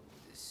gate.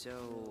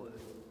 So...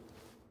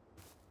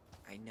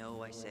 I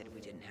know I said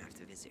we didn't have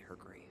to visit her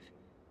grave.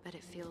 But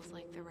it feels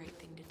like the right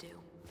thing to do.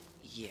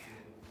 Yeah,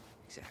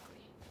 exactly.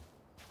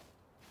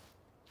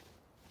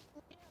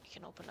 You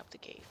can open up the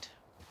gate.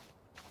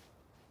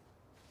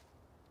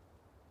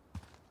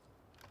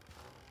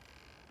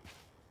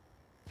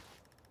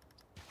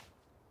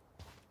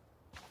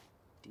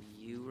 Do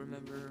you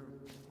remember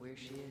where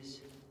she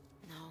is?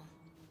 No.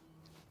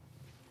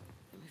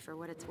 I mean, for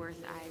what it's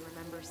worth, I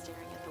remember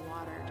staring at the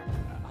water.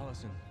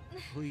 Allison,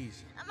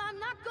 please. I'm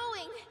not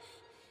going!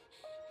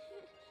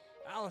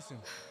 Allison,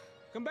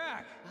 come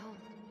back! Well,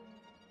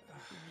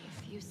 only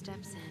a few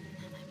steps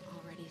in, and I'm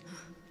already...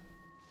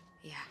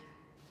 Yeah.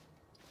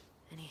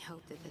 Any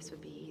hope that this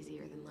would be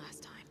easier than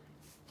last time?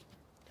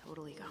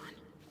 Totally gone.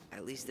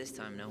 At least this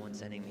time no one's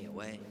sending me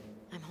away.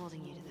 I'm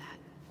holding you to that.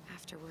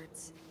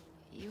 Afterwards,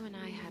 you and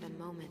I had a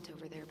moment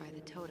over there by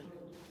the totem,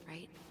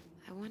 right?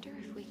 I wonder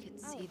if we could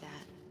see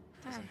that.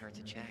 Doesn't hurt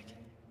to check.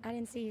 I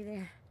didn't see you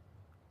there.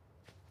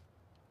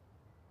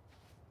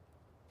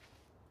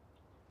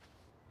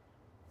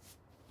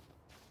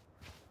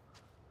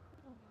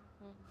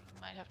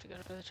 Might have to go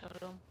to the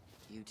totem.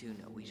 You two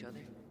know each other?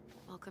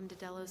 Welcome to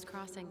Delos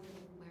Crossing,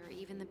 where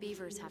even the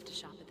beavers have to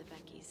shop at the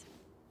Becky's.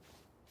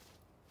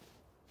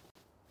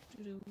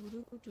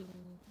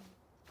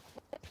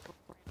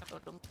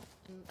 Totem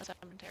in a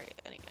cemetery,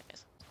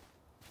 anyways.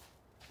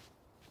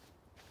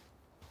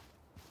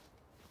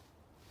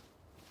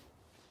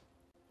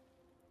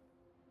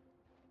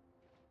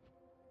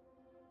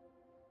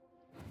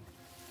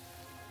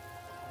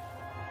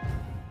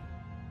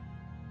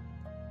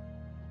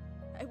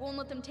 I won't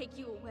let them take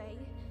you away.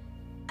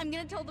 I'm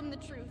gonna tell them the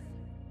truth.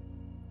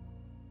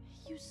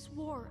 You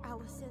swore,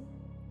 Allison.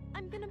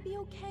 I'm gonna be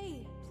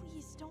okay.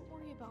 Please, don't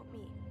worry about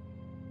me.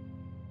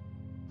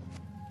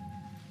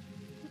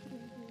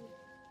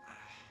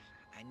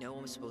 I know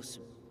I'm supposed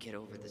to get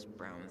over this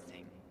Brown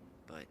thing,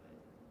 but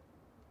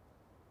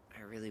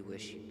I really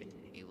wish you'd been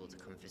able to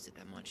come visit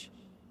that much.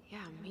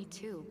 Yeah, me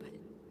too, but...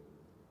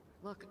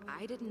 Look,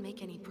 I didn't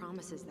make any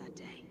promises that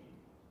day.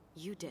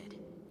 You did.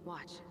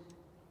 Watch.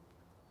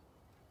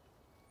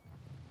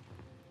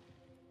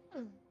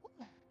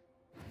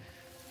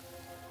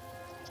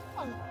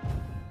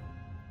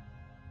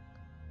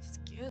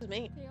 Excuse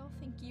me. They all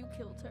think you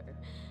killed her.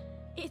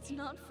 It's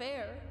not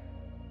fair.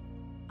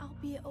 I'll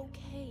be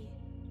okay.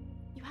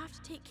 You have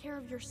to take care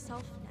of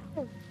yourself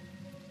now.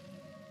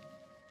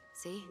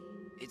 See?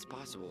 It's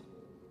possible,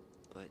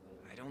 but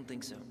I don't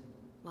think so.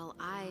 Well,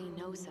 I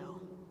know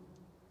so.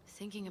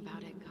 Thinking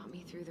about it got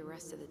me through the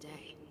rest of the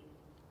day.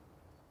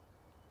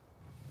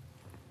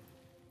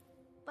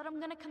 But I'm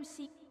gonna come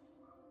see...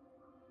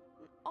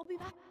 I'll be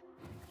back.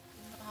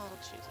 I'll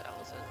choose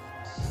Allison.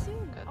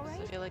 Soon, 'Cause alright?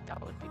 I feel like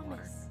that would be more.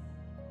 Promise.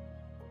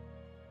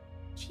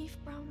 Chief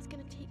Brown's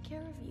gonna take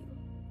care of you.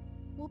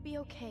 We'll be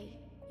okay.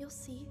 You'll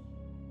see.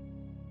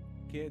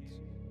 Kids,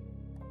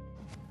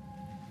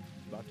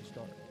 about to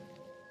start.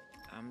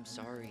 I'm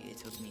sorry it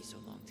took me so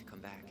long to come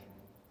back.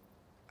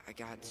 I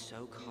got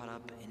so caught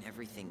up in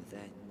everything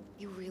that...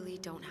 You really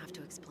don't have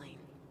to explain.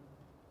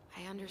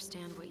 I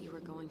understand what you were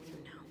going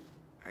through now.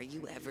 Are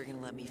you ever gonna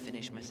let me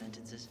finish my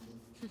sentences?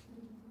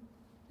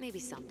 Maybe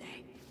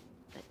someday,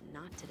 but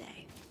not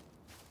today.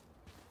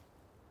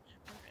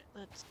 Alright,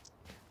 let's.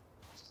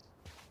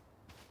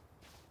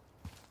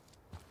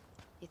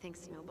 You think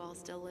Snowball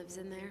still lives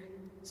in there?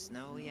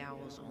 Snowy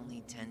owls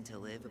only tend to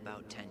live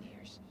about 10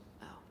 years.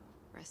 Oh,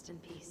 rest in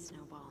peace,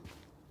 Snowball.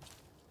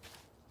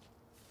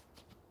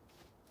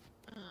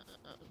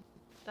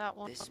 That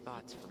one. This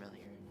spot's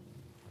familiar.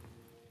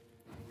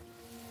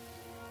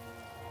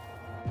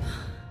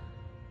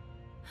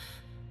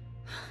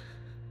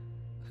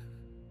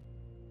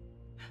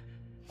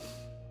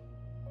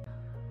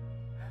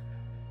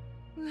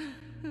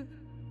 Man,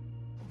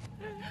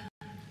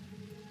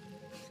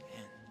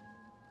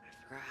 I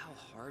forgot how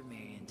hard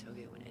Marianne took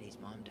it when Eddie's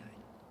mom died.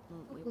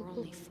 Well, we were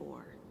only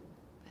 4,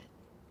 but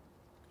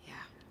yeah.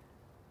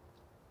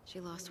 She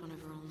lost one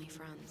of her only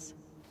friends.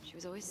 She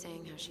was always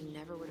saying how she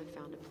never would have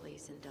found a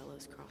place in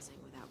Delos Crossing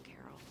without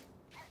Carol.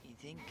 You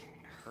think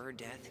her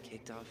death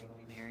kicked off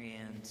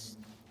Marianne's,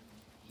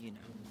 you know...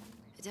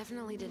 It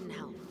definitely didn't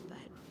help, but...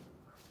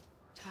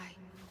 Ty.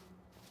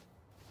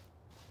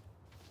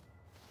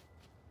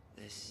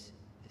 This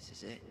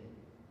is it.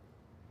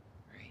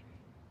 Right?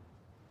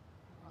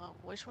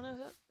 Which one is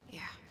it?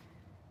 Yeah.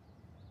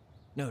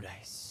 No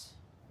dice.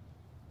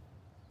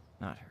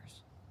 Not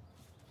hers.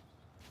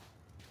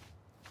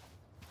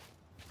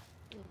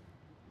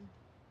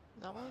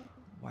 That one?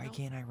 Why No.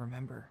 can't I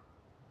remember?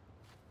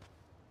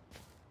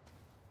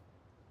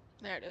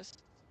 There it is.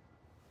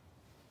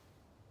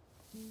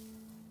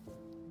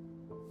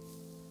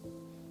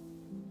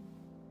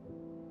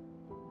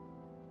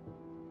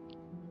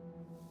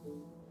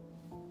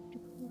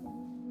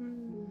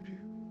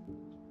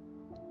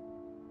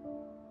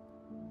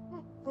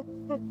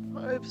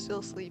 I'm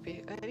still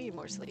sleepy. I need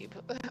more sleep.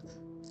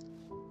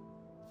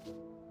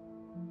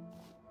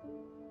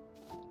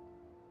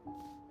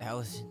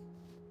 Allison.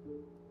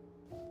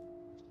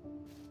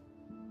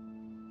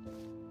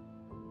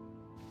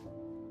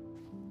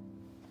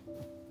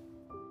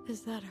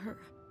 Is that her?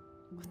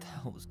 What the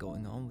hell was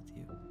going on with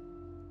you?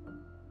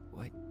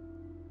 What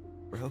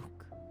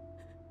broke?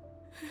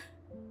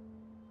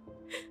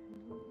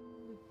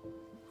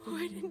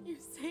 Why didn't you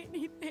say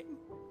anything?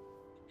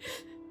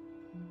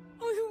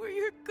 We were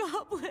your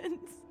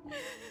goblins.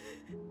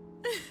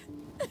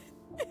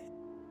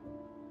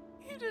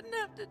 You didn't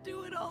have to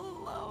do it all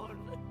alone.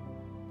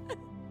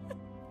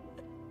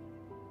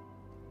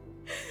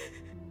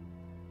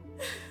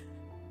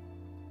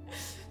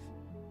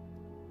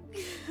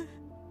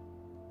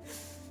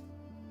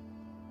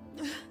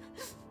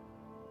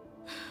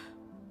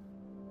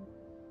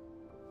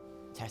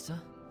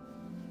 Tessa?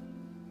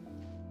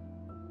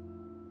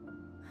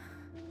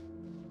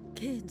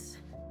 Kids,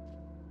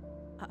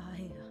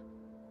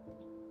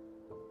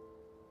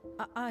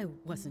 I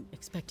wasn't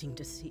expecting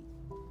to see.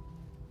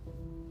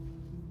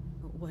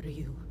 What are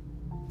you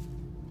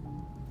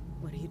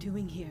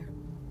doing here?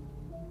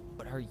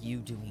 What are you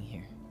doing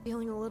here?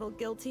 Feeling a little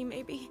guilty,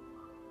 maybe?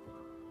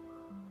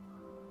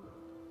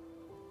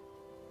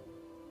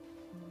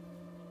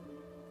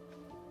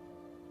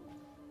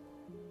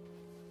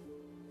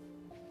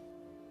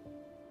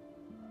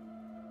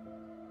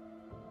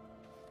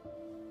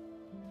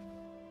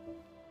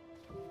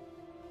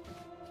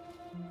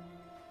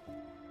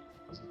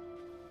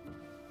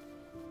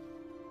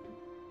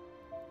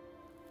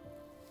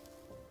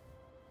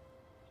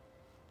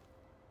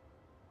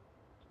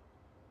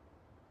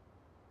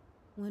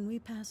 When we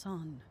pass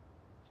on,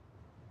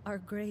 our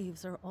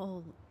graves are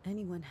all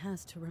anyone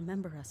has to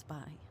remember us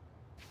by.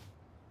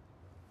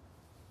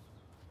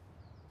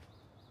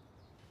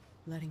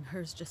 Letting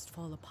hers just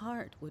fall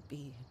apart would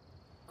be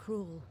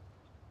cruel.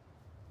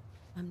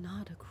 I'm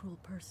not a cruel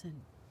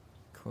person.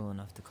 Cruel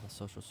enough to call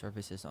social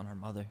services on our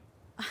mother.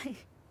 I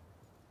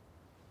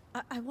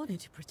wanted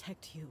to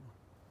protect you.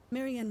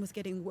 Marianne was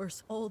getting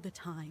worse all the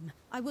time.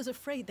 I was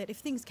afraid that if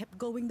things kept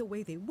going the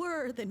way they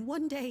were, then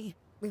one day...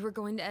 We were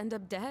going to end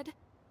up dead?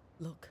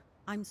 Look,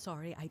 I'm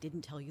sorry I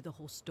didn't tell you the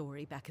whole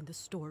story back in the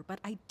store, but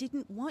I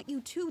didn't want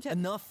you to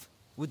Enough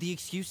with the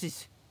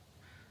excuses.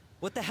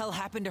 What the hell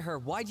happened to her?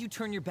 Why'd you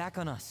turn your back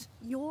on us?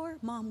 Your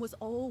mom was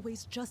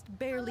always just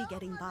barely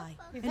getting by,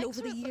 and Thanks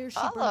over the for the years she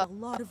follow. burned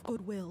a lot of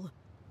goodwill.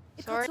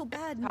 It Sorry got so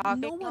bad,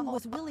 talking no the one whole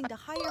was willing to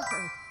hire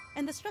her.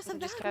 And the stress I'm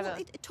of just that, well,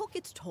 kinda it took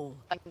its toll.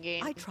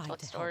 game I tried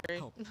to story.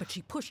 help, but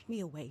she pushed me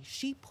away.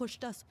 She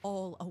pushed us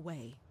all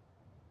away.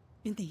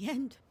 In the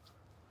end,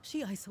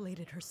 she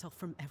isolated herself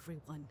from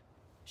everyone.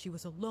 She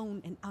was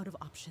alone and out of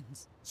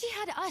options. She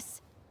had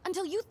us,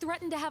 until you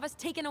threatened to have us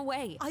taken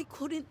away. I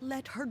couldn't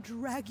let her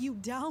drag you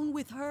down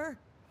with her.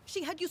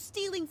 She had you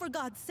stealing for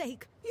God's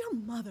sake. Your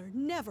mother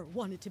never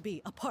wanted to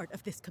be a part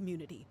of this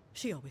community.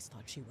 She always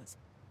thought she was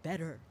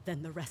better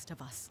than the rest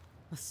of us.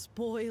 A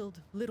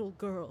spoiled little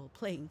girl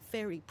playing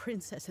fairy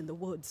princess in the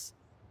woods.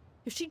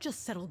 If she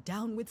just settled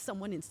down with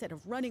someone instead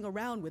of running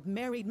around with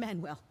married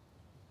men, well,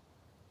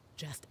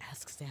 just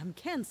ask Sam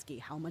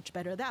Kansky how much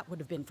better that would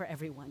have been for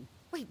everyone.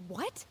 Wait,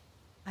 what?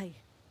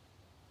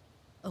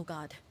 Oh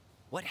God.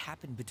 What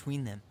happened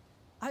between them?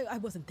 I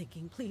wasn't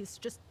thinking. Please,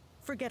 just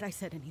forget I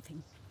said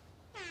anything.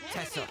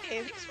 Tessa.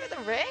 Hey, thanks for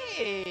the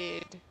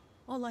raid.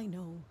 All I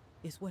know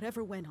is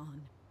whatever went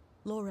on,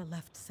 Laura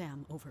left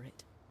Sam over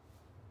it.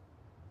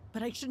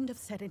 But I shouldn't have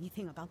said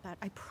anything about that.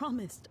 I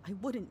promised I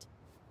wouldn't.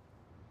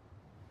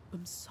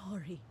 I'm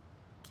sorry,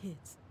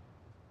 kids.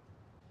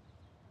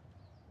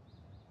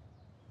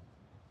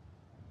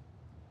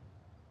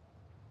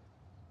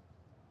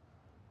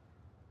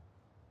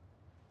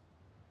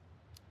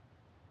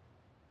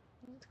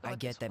 I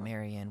get that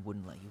Marianne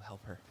wouldn't let you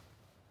help her.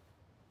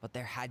 But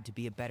there had to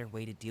be a better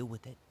way to deal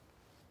with it.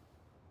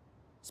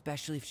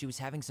 Especially if she was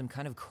having some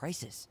kind of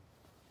crisis.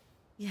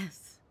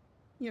 Yes,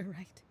 you're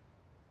right.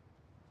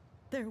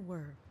 There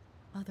were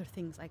other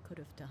things I could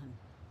have done.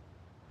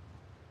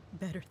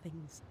 Better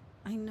things.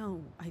 I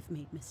know I've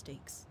made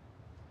mistakes.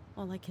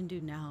 All I can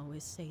do now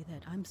is say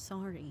that I'm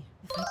sorry.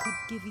 If I could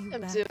give you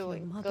back your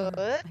mother,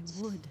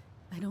 I would.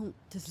 I don't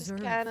deserve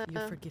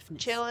your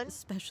forgiveness, chillin'.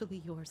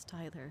 especially yours,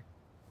 Tyler.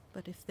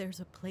 But if there's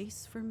a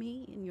place for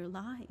me in your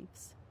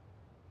lives,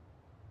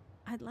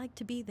 I'd like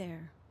to be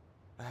there.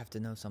 I have to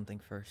know something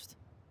first.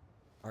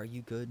 Are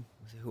you good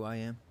with who I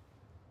am?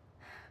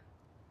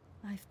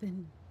 I've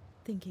been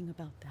thinking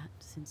about that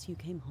since you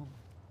came home.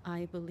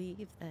 I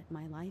believe that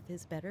my life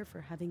is better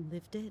for having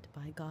lived it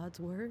by God's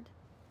word.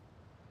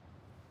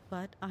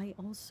 But I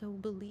also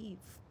believe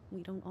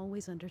we don't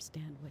always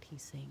understand what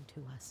he's saying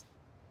to us.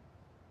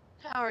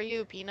 How are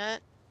you,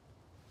 Peanut?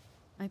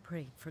 I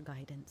prayed for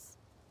guidance,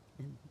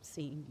 and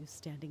seeing you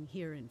standing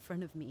here in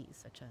front of me,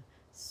 such a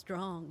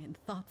strong and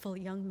thoughtful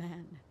young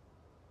man,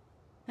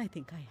 I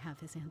think I have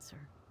his answer.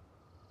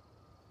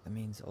 That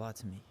means a lot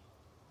to me.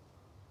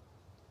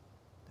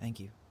 Thank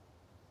you.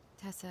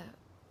 Tessa,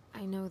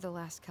 I know the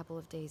last couple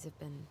of days have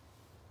been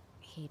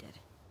heated.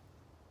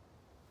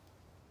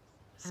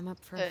 I'm up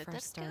for a Good, fresh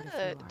that's start if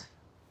good. you are.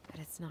 But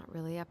it's not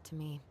really up to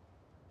me.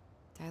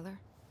 Tyler?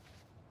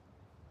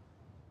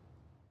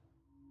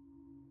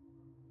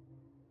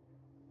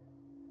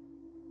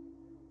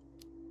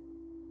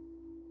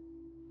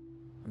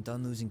 I'm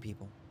done losing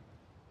people.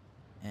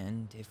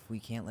 And if we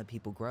can't let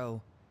people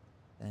grow,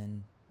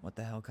 then what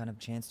the hell kind of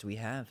chance do we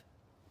have?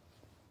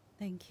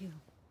 Thank you.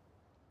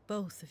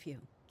 Both of you.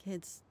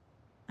 Kids,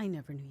 I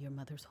never knew your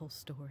mother's whole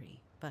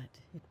story, but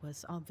it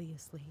was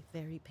obviously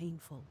very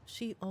painful.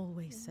 She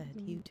always said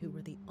you two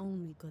were the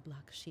only good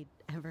luck she'd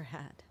ever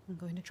had. I'm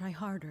going to try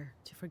harder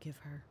to forgive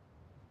her.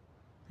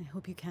 I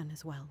hope you can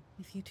as well.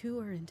 If you two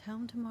are in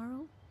town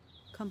tomorrow,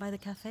 come by the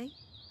cafe.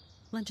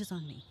 Lunch is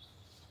on me.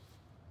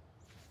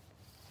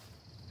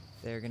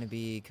 There gonna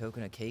be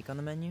coconut cake on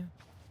the menu?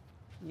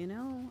 You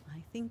know,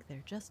 I think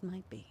there just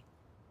might be.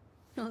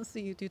 I'll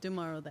see you two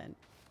tomorrow then.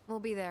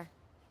 We'll be there.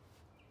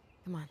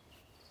 Come on.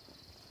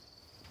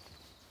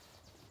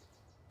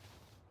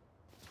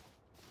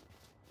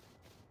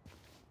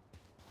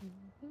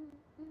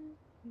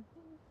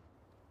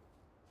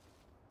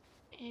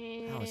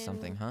 That was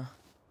something, huh?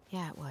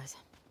 Yeah, it was.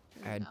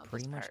 I had That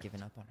pretty was much hard.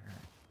 given up on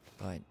her.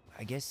 But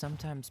I guess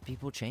sometimes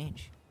people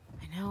change.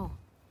 I know.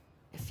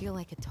 I feel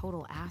like a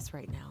total ass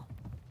right now.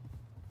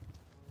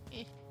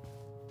 Eh.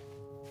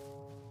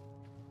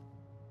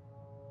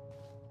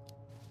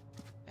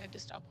 I had to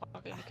stop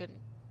walking. I couldn't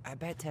I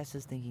bet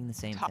Tessa's thinking the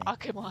same thing.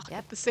 talk and walk Yep.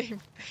 at the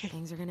same thing.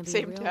 Things are gonna be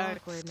Same real time.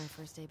 awkward my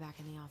first day back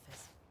in the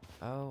office.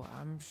 Oh,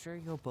 I'm sure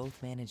you'll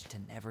both manage to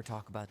never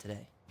talk about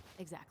today.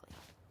 Exactly.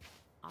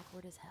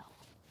 Awkward as hell.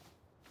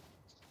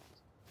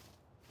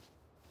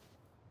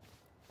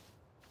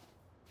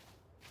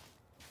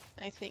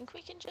 I think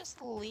we can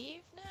just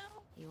leave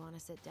now. You want to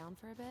sit down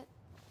for a bit?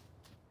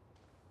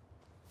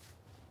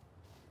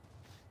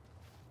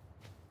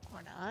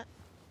 Or not.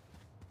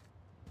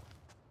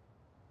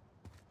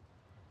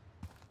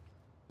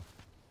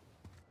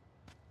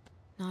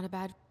 Not a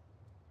bad.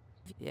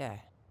 Yeah.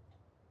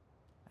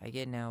 I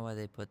get now why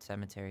they put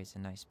cemeteries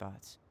in nice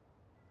spots.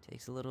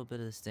 Takes a little bit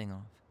of the sting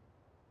off.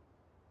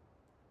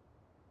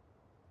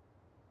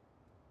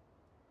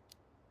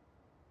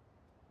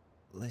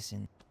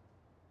 Listen.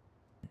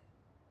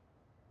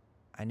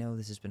 I know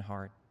this has been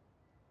hard.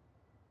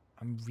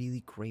 I'm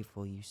really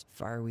grateful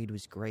Fireweed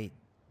was great,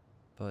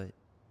 but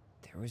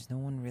there was no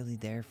one really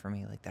there for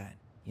me like that,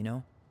 you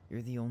know?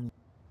 You're the only...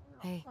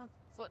 Hey. My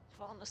foot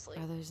falling asleep.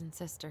 Brothers and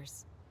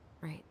sisters.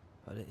 Right.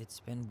 But it's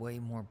been way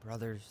more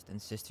brothers than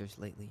sisters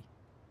lately,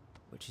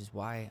 which is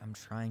why I'm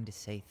trying to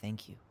say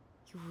thank you.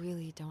 You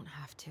really don't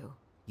have to.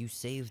 You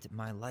saved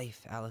my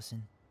life,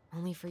 Allison.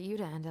 Only for you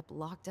to end up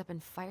locked up in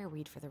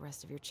Fireweed for the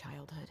rest of your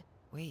childhood.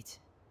 Wait,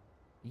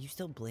 are you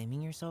still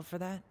blaming yourself for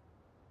that?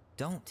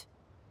 Don't.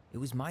 It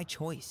was my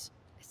choice.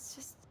 It's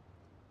just...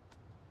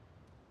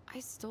 I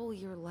stole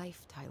your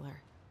life,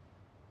 Tyler.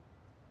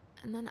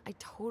 And then I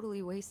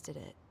totally wasted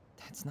it.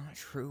 That's not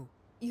true.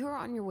 You're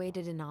on your way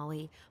to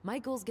Denali.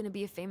 Michael's gonna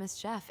be a famous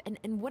chef,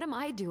 and what am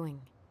I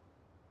doing?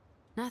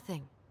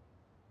 Nothing.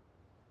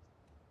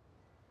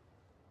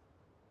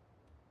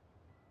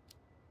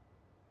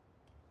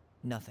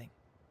 Nothing.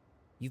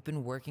 You've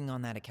been working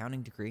on that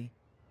accounting degree,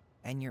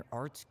 and your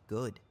art's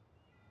good.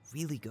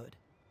 Really good.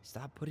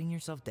 Stop putting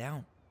yourself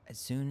down. As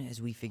soon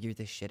as we figure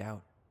this shit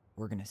out,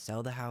 we're gonna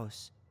sell the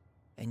house,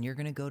 and you're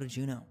gonna go to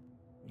Juneau.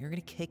 You're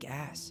gonna kick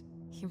ass.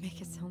 You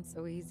make it sound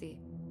so easy.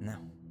 No.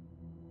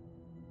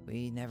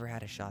 We never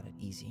had a shot at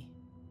easy.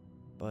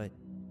 But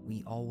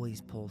we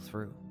always pull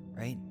through,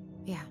 right?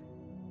 Yeah.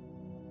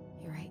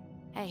 You're right.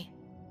 Hey.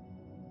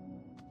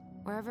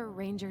 Wherever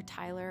Ranger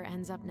Tyler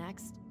ends up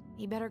next,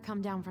 he better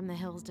come down from the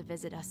hills to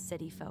visit us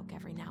city folk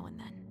every now and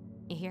then.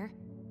 You hear?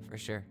 For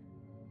sure.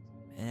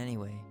 And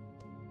anyway,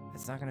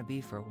 it's not gonna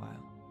be for a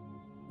while.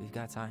 We've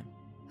got time.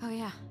 Oh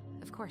yeah,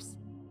 of course.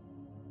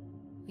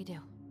 We do.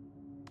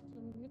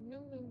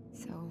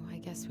 So I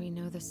guess we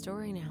know the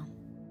story now,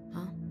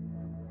 huh?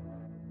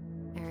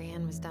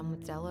 Marianne was done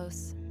with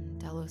Delos, and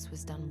Delos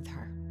was done with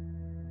her.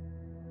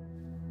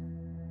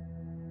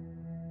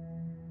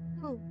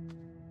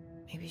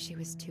 Maybe she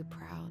was too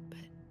proud,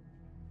 but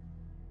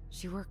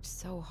she worked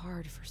so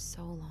hard for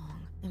so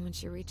long, and when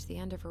she reached the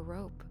end of her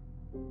rope,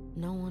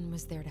 no one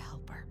was there to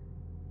help her.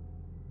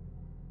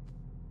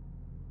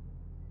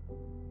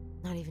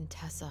 Not even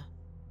Tessa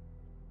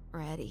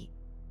or Eddie.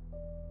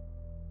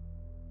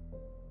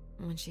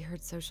 And when she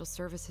heard social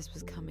services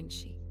was coming,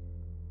 she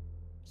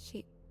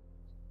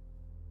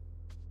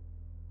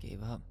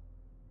Gave up.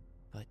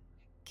 But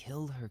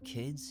killed her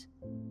kids?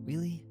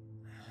 Really?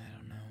 I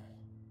don't know.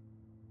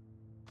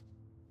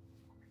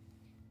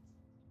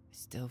 It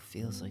still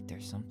feels like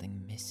there's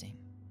something missing,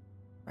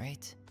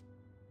 right?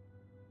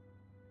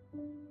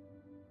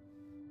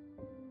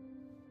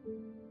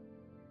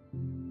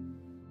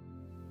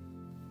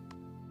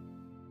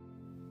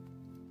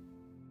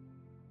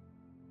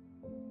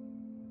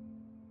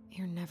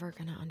 You're never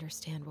gonna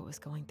understand what was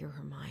going through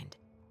her mind.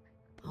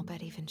 I'll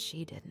bet even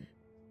she didn't.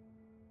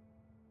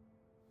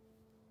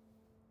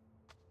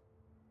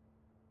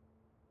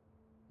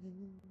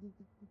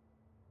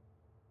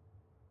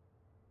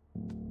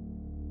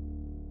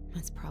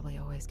 It's probably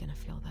always gonna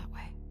feel that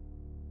way.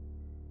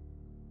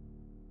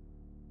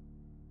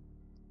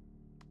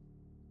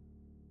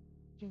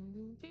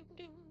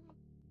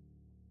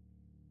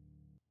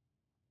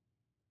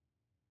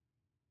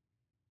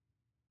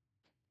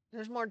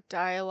 There's more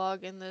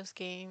dialogue in this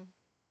game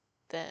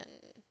than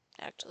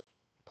actually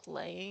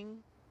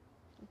playing,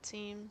 it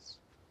seems.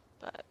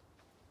 But,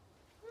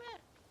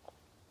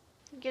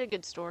 you get a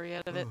good story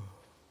out of it.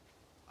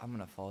 I'm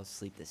gonna fall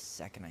asleep the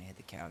second I hit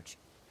the couch.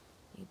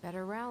 You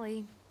better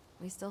rally.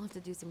 We still have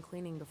to do some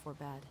cleaning before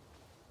bed.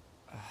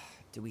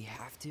 Do we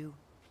have to?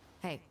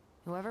 Hey,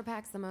 whoever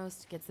packs the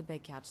most gets the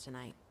big couch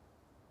tonight.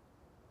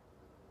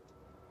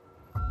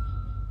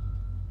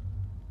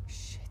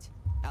 Shit.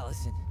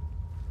 Allison.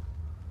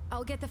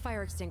 I'll get the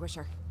fire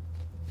extinguisher.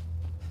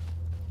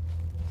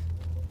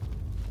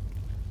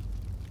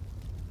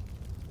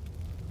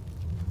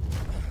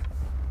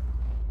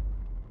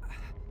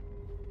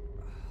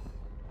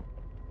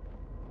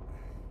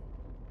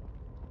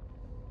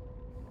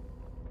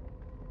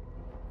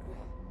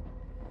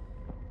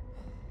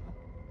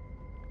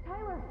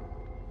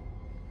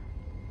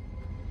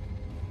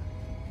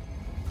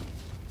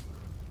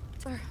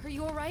 Are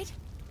you all right?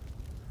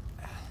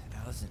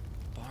 Allison,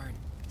 Barn.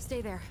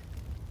 Stay there.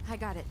 I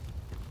got it.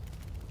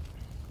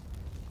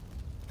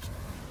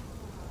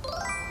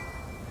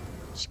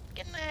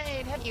 Good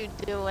night. How you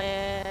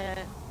doing?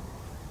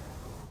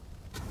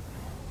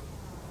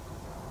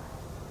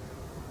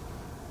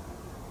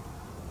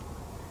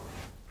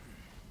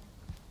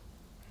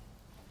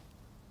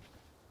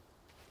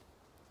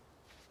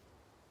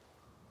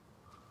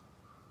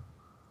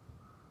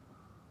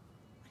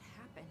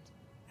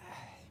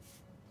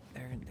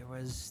 There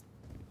was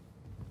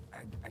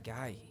a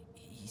guy.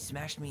 He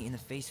smashed me in the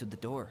face with the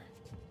door.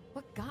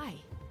 What guy?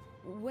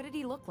 What did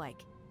he look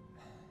like?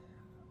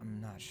 I'm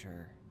not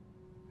sure.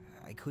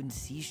 I couldn't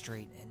see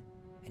straight,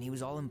 and he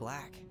was all in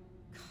black.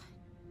 God,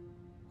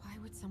 why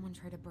would someone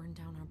try to burn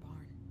down our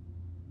barn?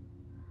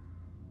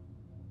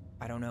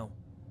 I don't know.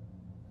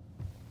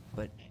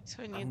 But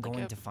So we need I'm like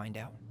going a to find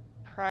out.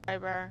 pry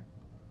bar.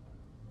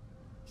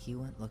 He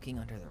went looking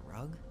under the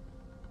rug?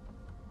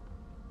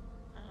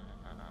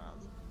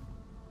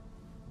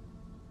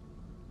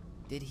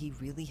 Did he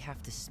really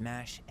have to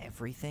smash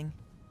everything?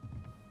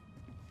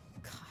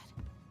 God.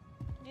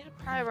 Need a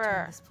We're pry gonna turn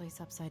bar. this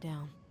place upside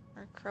down.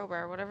 Or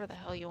crowbar, whatever the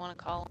hell you want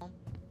to call them.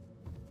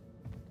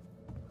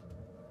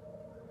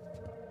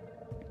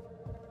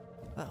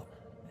 Well,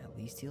 at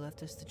least he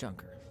left us the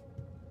junker.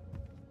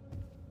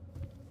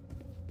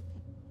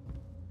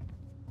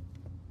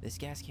 This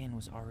gas can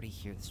was already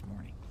here this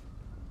morning.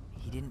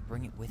 He didn't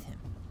bring it with him.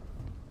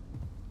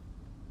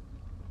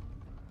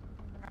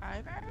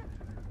 Pry bar?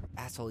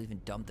 Asshole even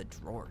dumped the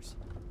drawers.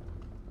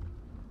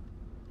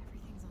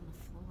 Everything's on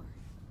the floor.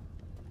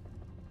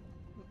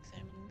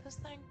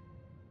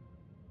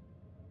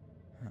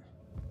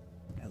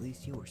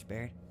 least you were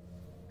spared.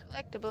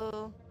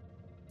 Collectible.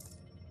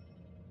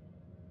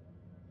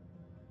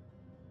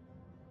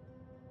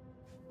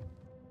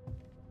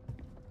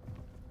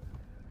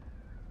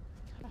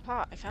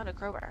 Aha, I found a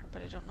crowbar,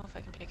 but I don't know if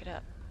I can pick it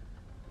up.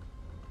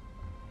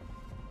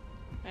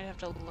 I'd have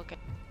to look at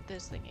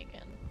this thing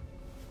again.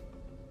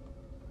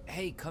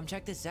 Hey, come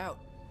check this out.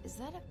 Is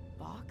that a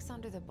box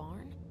under the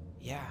barn?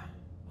 Yeah,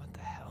 what the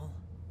hell?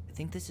 I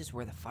think this is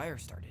where the fire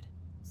started.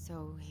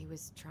 So he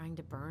was trying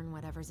to burn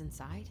whatever's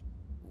inside?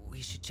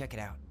 We should check it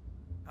out.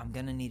 I'm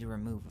gonna need to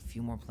remove a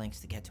few more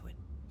planks to get to it.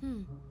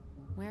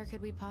 Where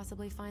could we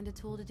possibly find a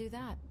tool to do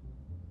that?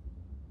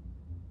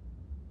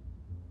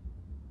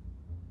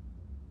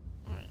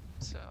 Alright,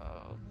 so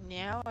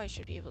now I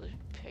should be able to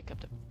pick up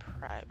the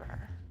pry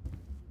bar.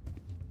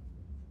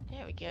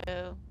 There we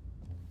go.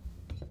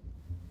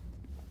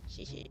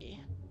 Hehe.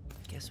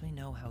 Guess we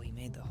know how he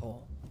made the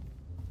hole.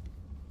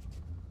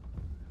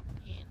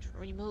 And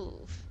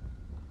remove.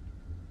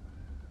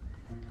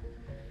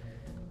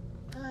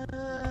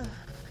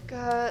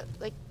 Got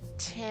like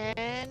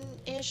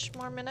 10-ish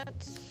more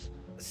minutes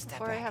Step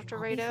before I back. have to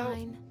I'll raid be out.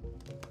 fine.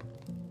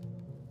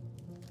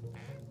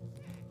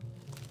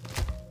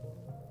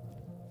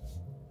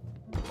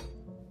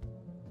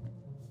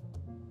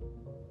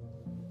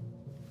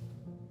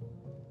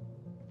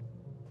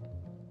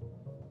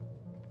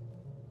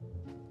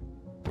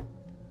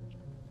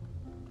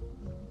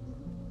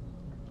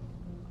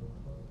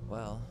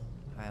 Well,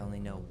 I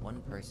only know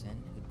one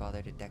person who'd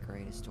bother to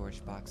decorate a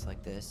storage box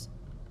like this.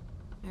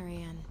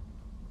 Marianne.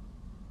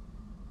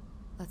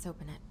 Let's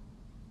open it.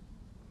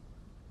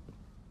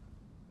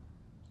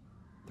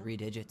 3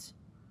 digits.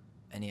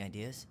 Any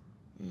ideas?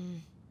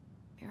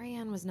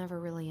 Marianne was never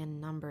really a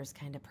numbers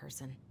kind of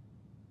person.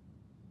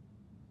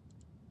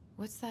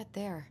 What's that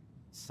there?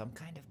 Some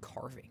kind of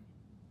carving.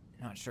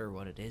 Not sure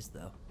what it is,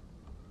 though.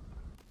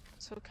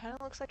 So it kind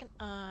of looks like an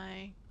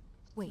eye.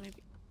 Wait,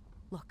 Maybe.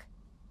 look.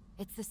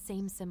 It's the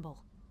same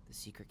symbol. The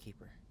Secret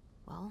Keeper.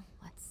 Well,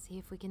 let's see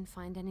if we can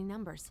find any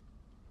numbers.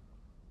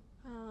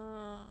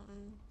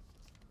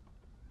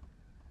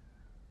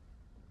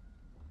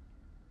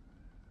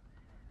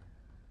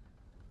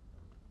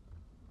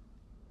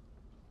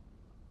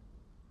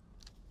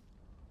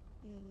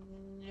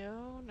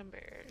 No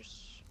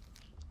numbers.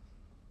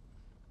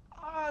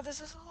 Oh,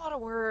 this is a lot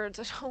of words.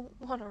 I don't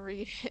want to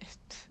read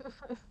it.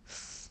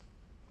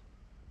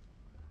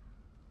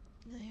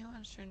 You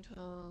want to turn to.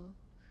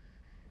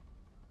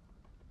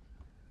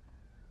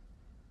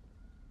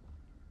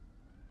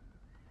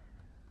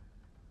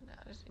 No,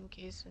 just in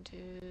case into.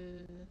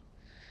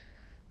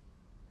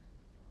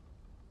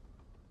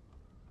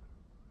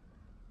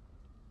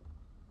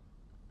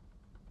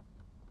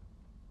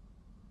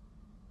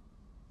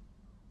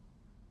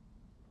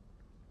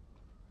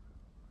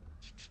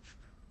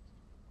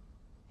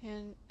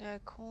 And a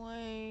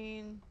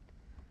coin.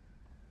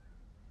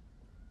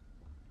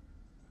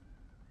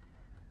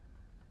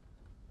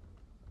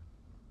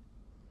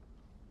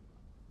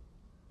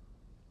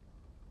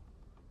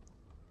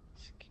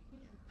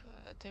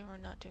 But they were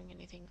not doing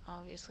anything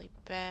obviously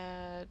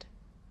bad.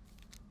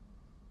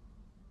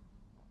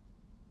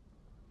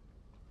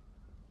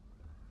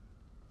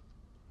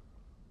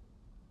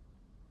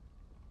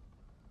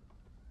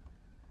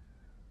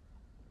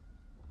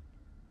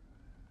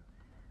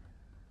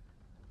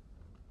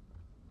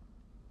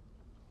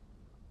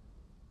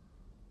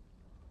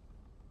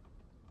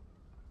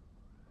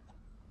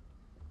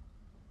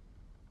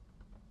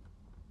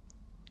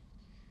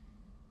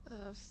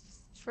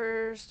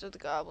 First of the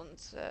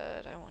goblins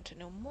said, I want to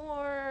know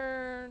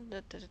more.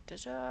 Da, da, da, da,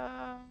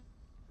 da.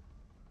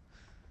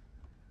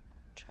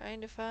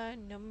 Trying to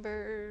find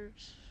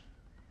numbers.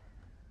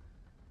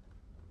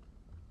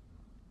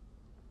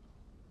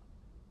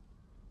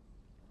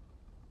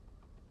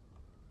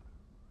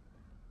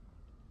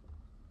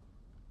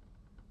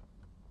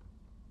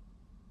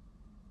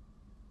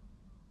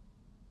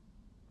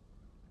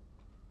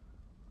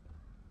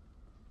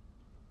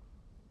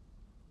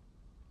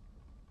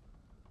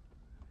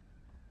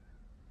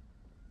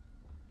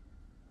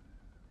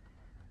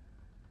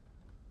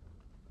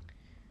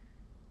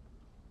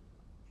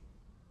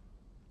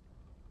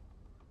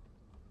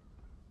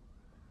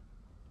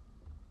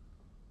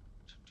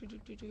 Do, do,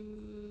 do,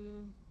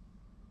 do.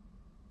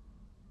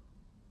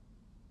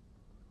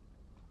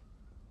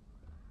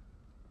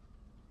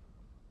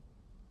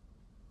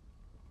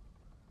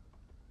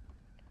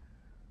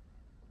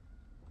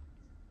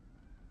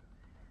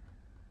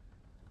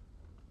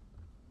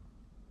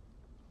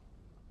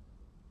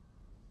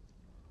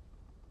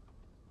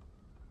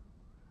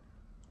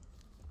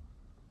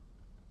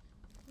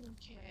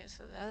 Okay,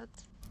 so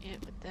that's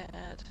it with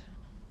that.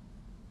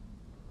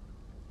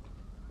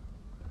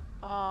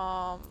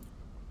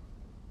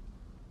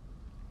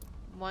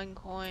 One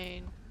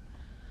coin,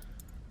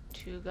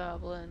 2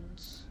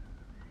 goblins,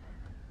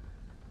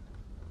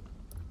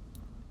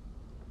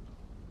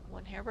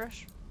 1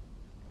 hairbrush.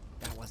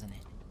 That wasn't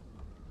it.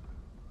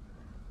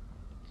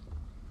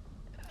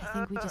 I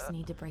think we just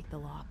need to break the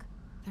lock.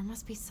 There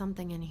must be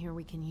something in here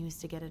we can use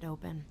to get it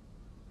open.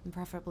 and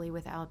preferably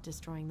without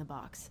destroying the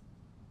box.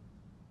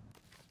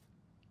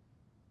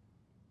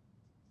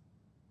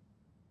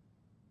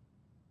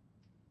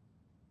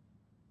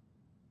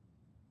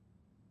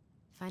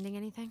 Finding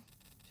anything?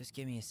 Just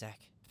give me a sec.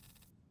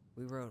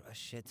 We wrote a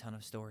shit ton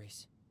of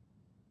stories.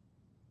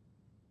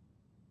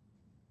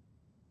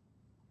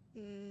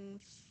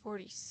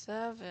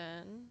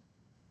 47.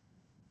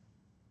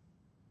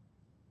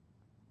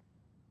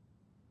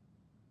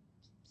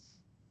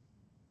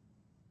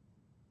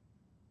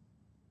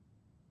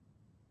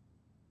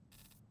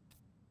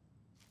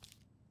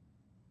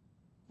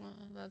 Well,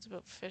 that's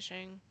about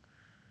fishing.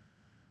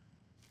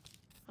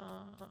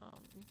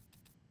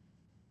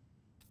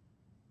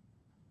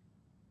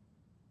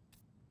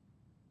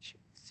 2,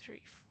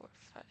 3, 4,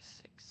 5,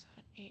 6,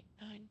 7, 8,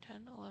 9,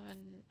 10, 11.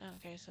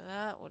 Okay, so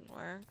that wouldn't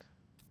work.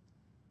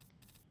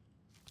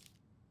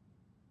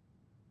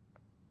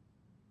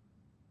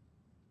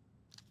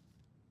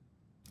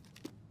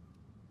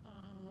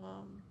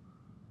 Um,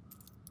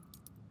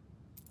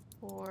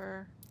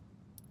 4,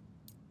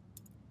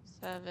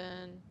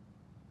 7.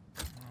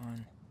 Come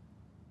on.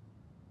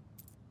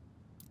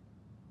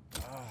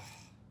 Ugh.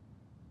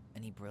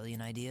 Any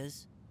brilliant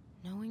ideas?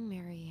 Knowing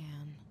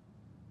Marianne,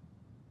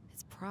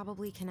 it's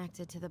probably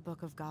connected to the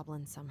Book of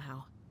Goblins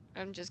somehow.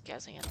 I'm just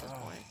guessing at this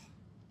point.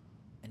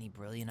 Any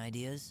brilliant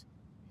ideas?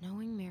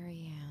 Knowing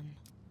Marianne.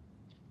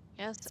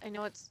 Yes, I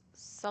know it's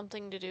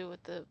something to do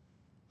with the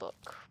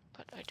book,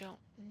 but I don't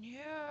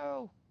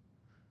know.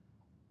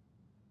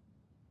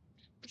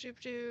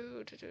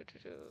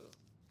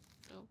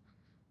 Nope.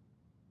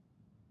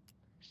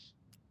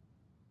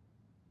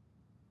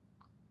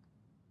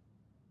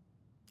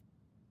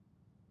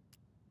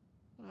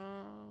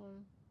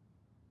 Um,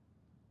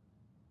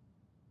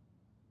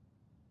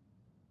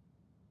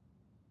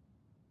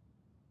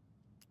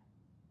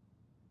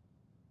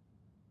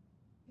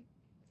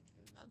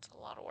 that's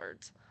a lot of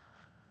words.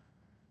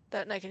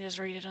 That and I can just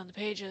read it on the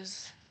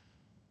pages.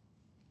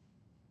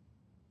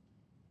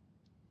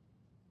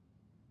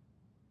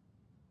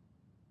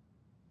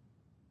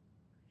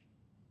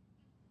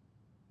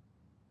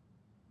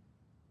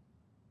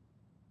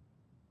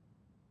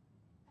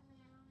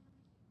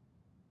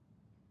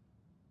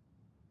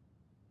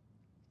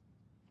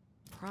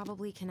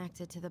 Probably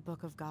connected to the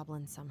Book of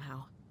Goblins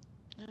somehow.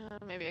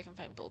 Maybe I can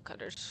find bolt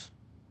cutters.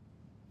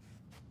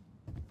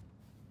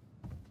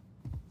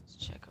 Let's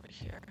check over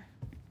here.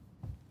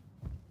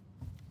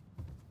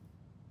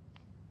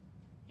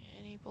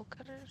 Any bolt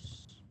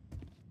cutters?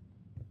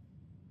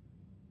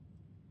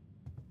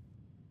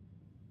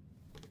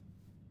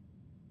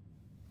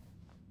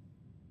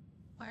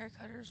 Wire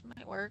cutters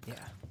might work. Yeah,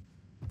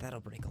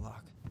 that'll break a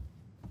lock.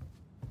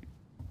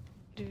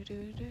 Do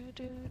do do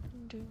do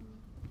do.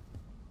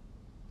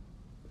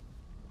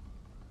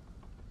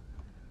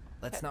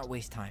 Let's not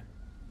waste time.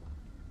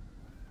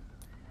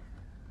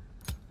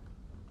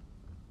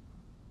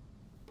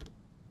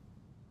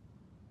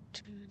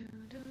 Do do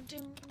do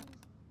do.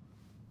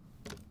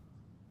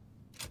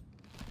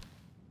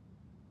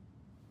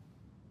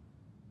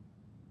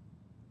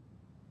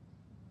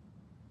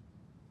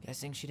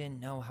 Guessing she didn't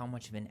know how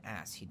much of an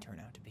ass he'd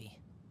turn out to be.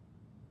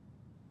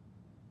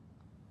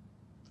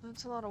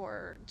 That's a lot of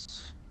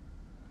words.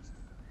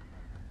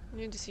 I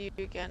need to see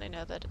you again. I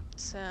know that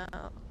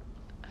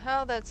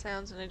how that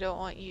sounds, and I don't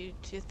want you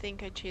to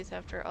think I chase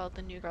after all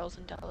the new girls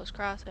in Delos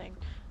Crossing.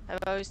 I've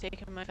always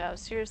taken my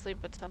vows seriously,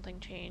 but something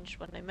changed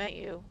when I met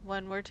you.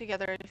 When we're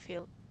together, I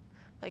feel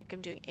like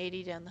I'm doing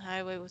 80 down the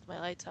highway with my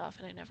lights off,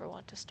 and I never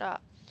want to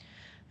stop.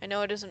 I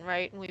know it isn't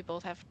right, and we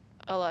both have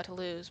a lot to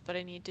lose, but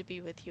I need to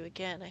be with you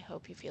again. I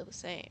hope you feel the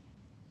same.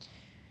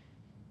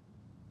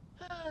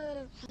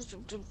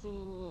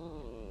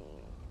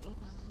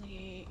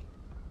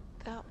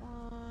 That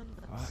one,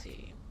 let's Fuck.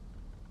 see.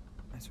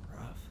 That's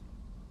rough.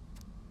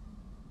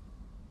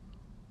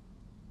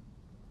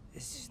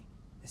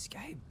 This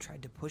guy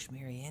tried to push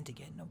Marianne to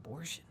get an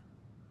abortion,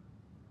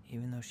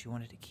 even though she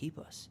wanted to keep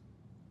us.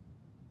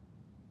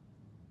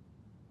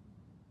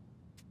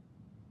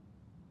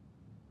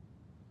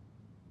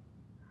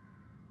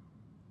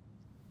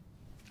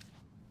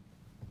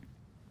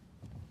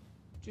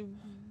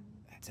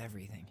 That's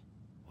everything.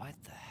 What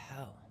the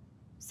hell?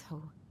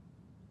 So,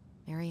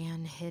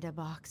 Marianne hid a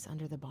box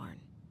under the barn.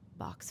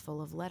 Box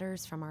full of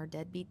letters from our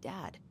deadbeat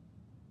dad.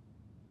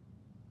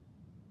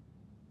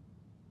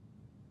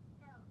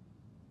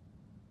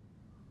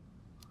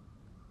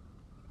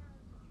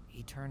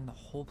 He turned the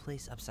whole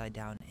place upside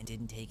down and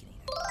didn't take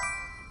anything.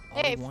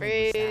 All Hey, he wanted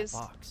was Freeze. that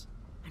box.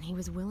 And he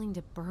was willing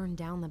to burn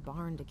down the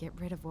barn to get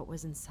rid of what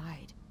was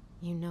inside.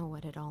 You know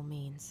what it all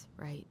means,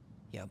 right?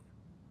 Yep.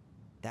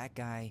 That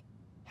guy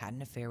had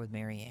an affair with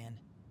Marianne,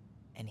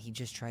 and he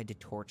just tried to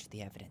torch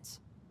the evidence.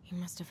 He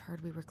must have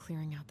heard we were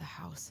clearing out the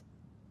house.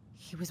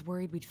 He was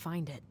worried we'd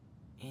find it.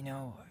 You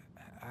know,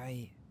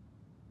 I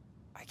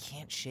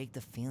can't shake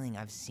the feeling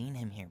I've seen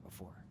him here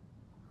before.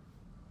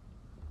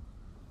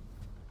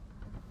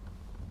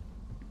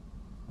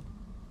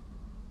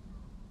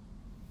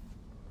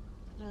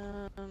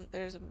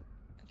 There's a.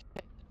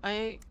 Okay.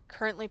 I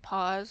currently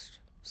paused,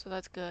 so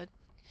that's good.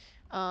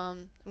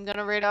 I'm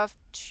gonna raid off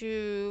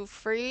to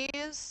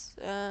Freeze,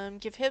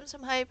 give him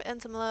some hype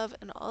and some love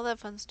and all that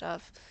fun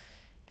stuff.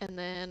 And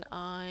then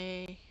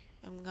I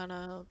am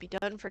gonna be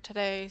done for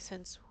today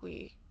since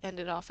we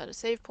ended off at a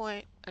save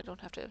point. I don't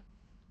have to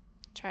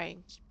try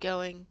and keep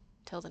going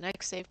till the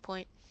next save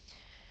point.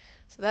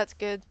 So that's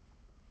good.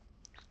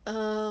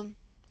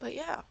 But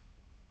yeah.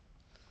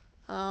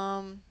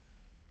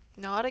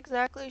 Not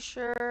exactly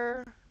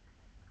sure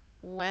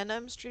when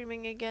I'm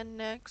streaming again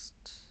next.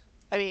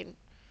 I mean,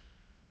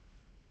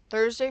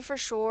 Thursday for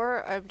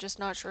sure. I'm just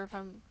not sure if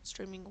I'm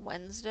streaming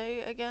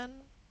Wednesday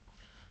again,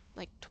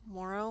 like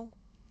tomorrow.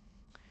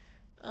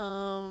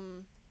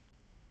 Um,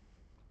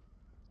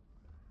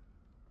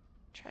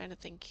 Trying to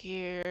think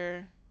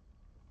here.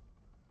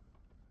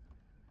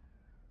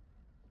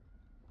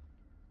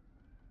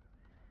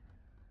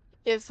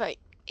 If I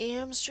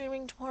am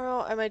streaming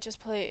tomorrow, I might just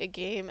play a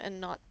game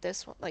and not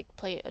this one, like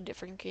play a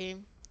different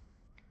game.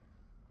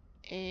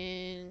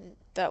 And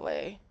that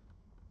way,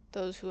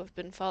 those who have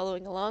been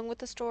following along with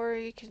the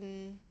story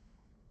can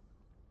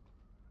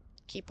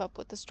keep up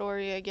with the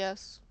story, I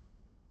guess.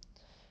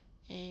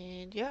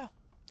 And yeah,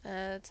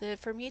 that's it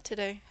for me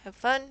today. Have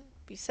fun,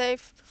 be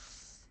safe,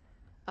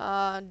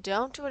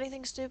 don't do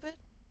anything stupid,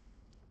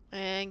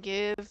 and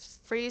give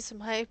Free some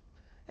hype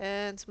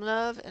and some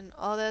love and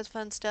all that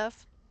fun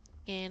stuff.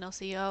 And I'll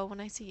see y'all when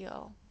I see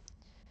y'all.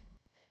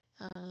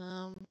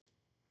 Um,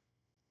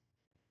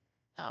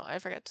 oh, I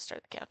forgot to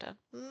start the countdown.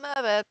 My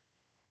bad.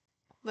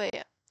 But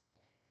yeah.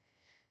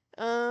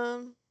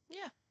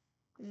 Yeah.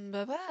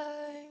 Bye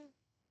bye.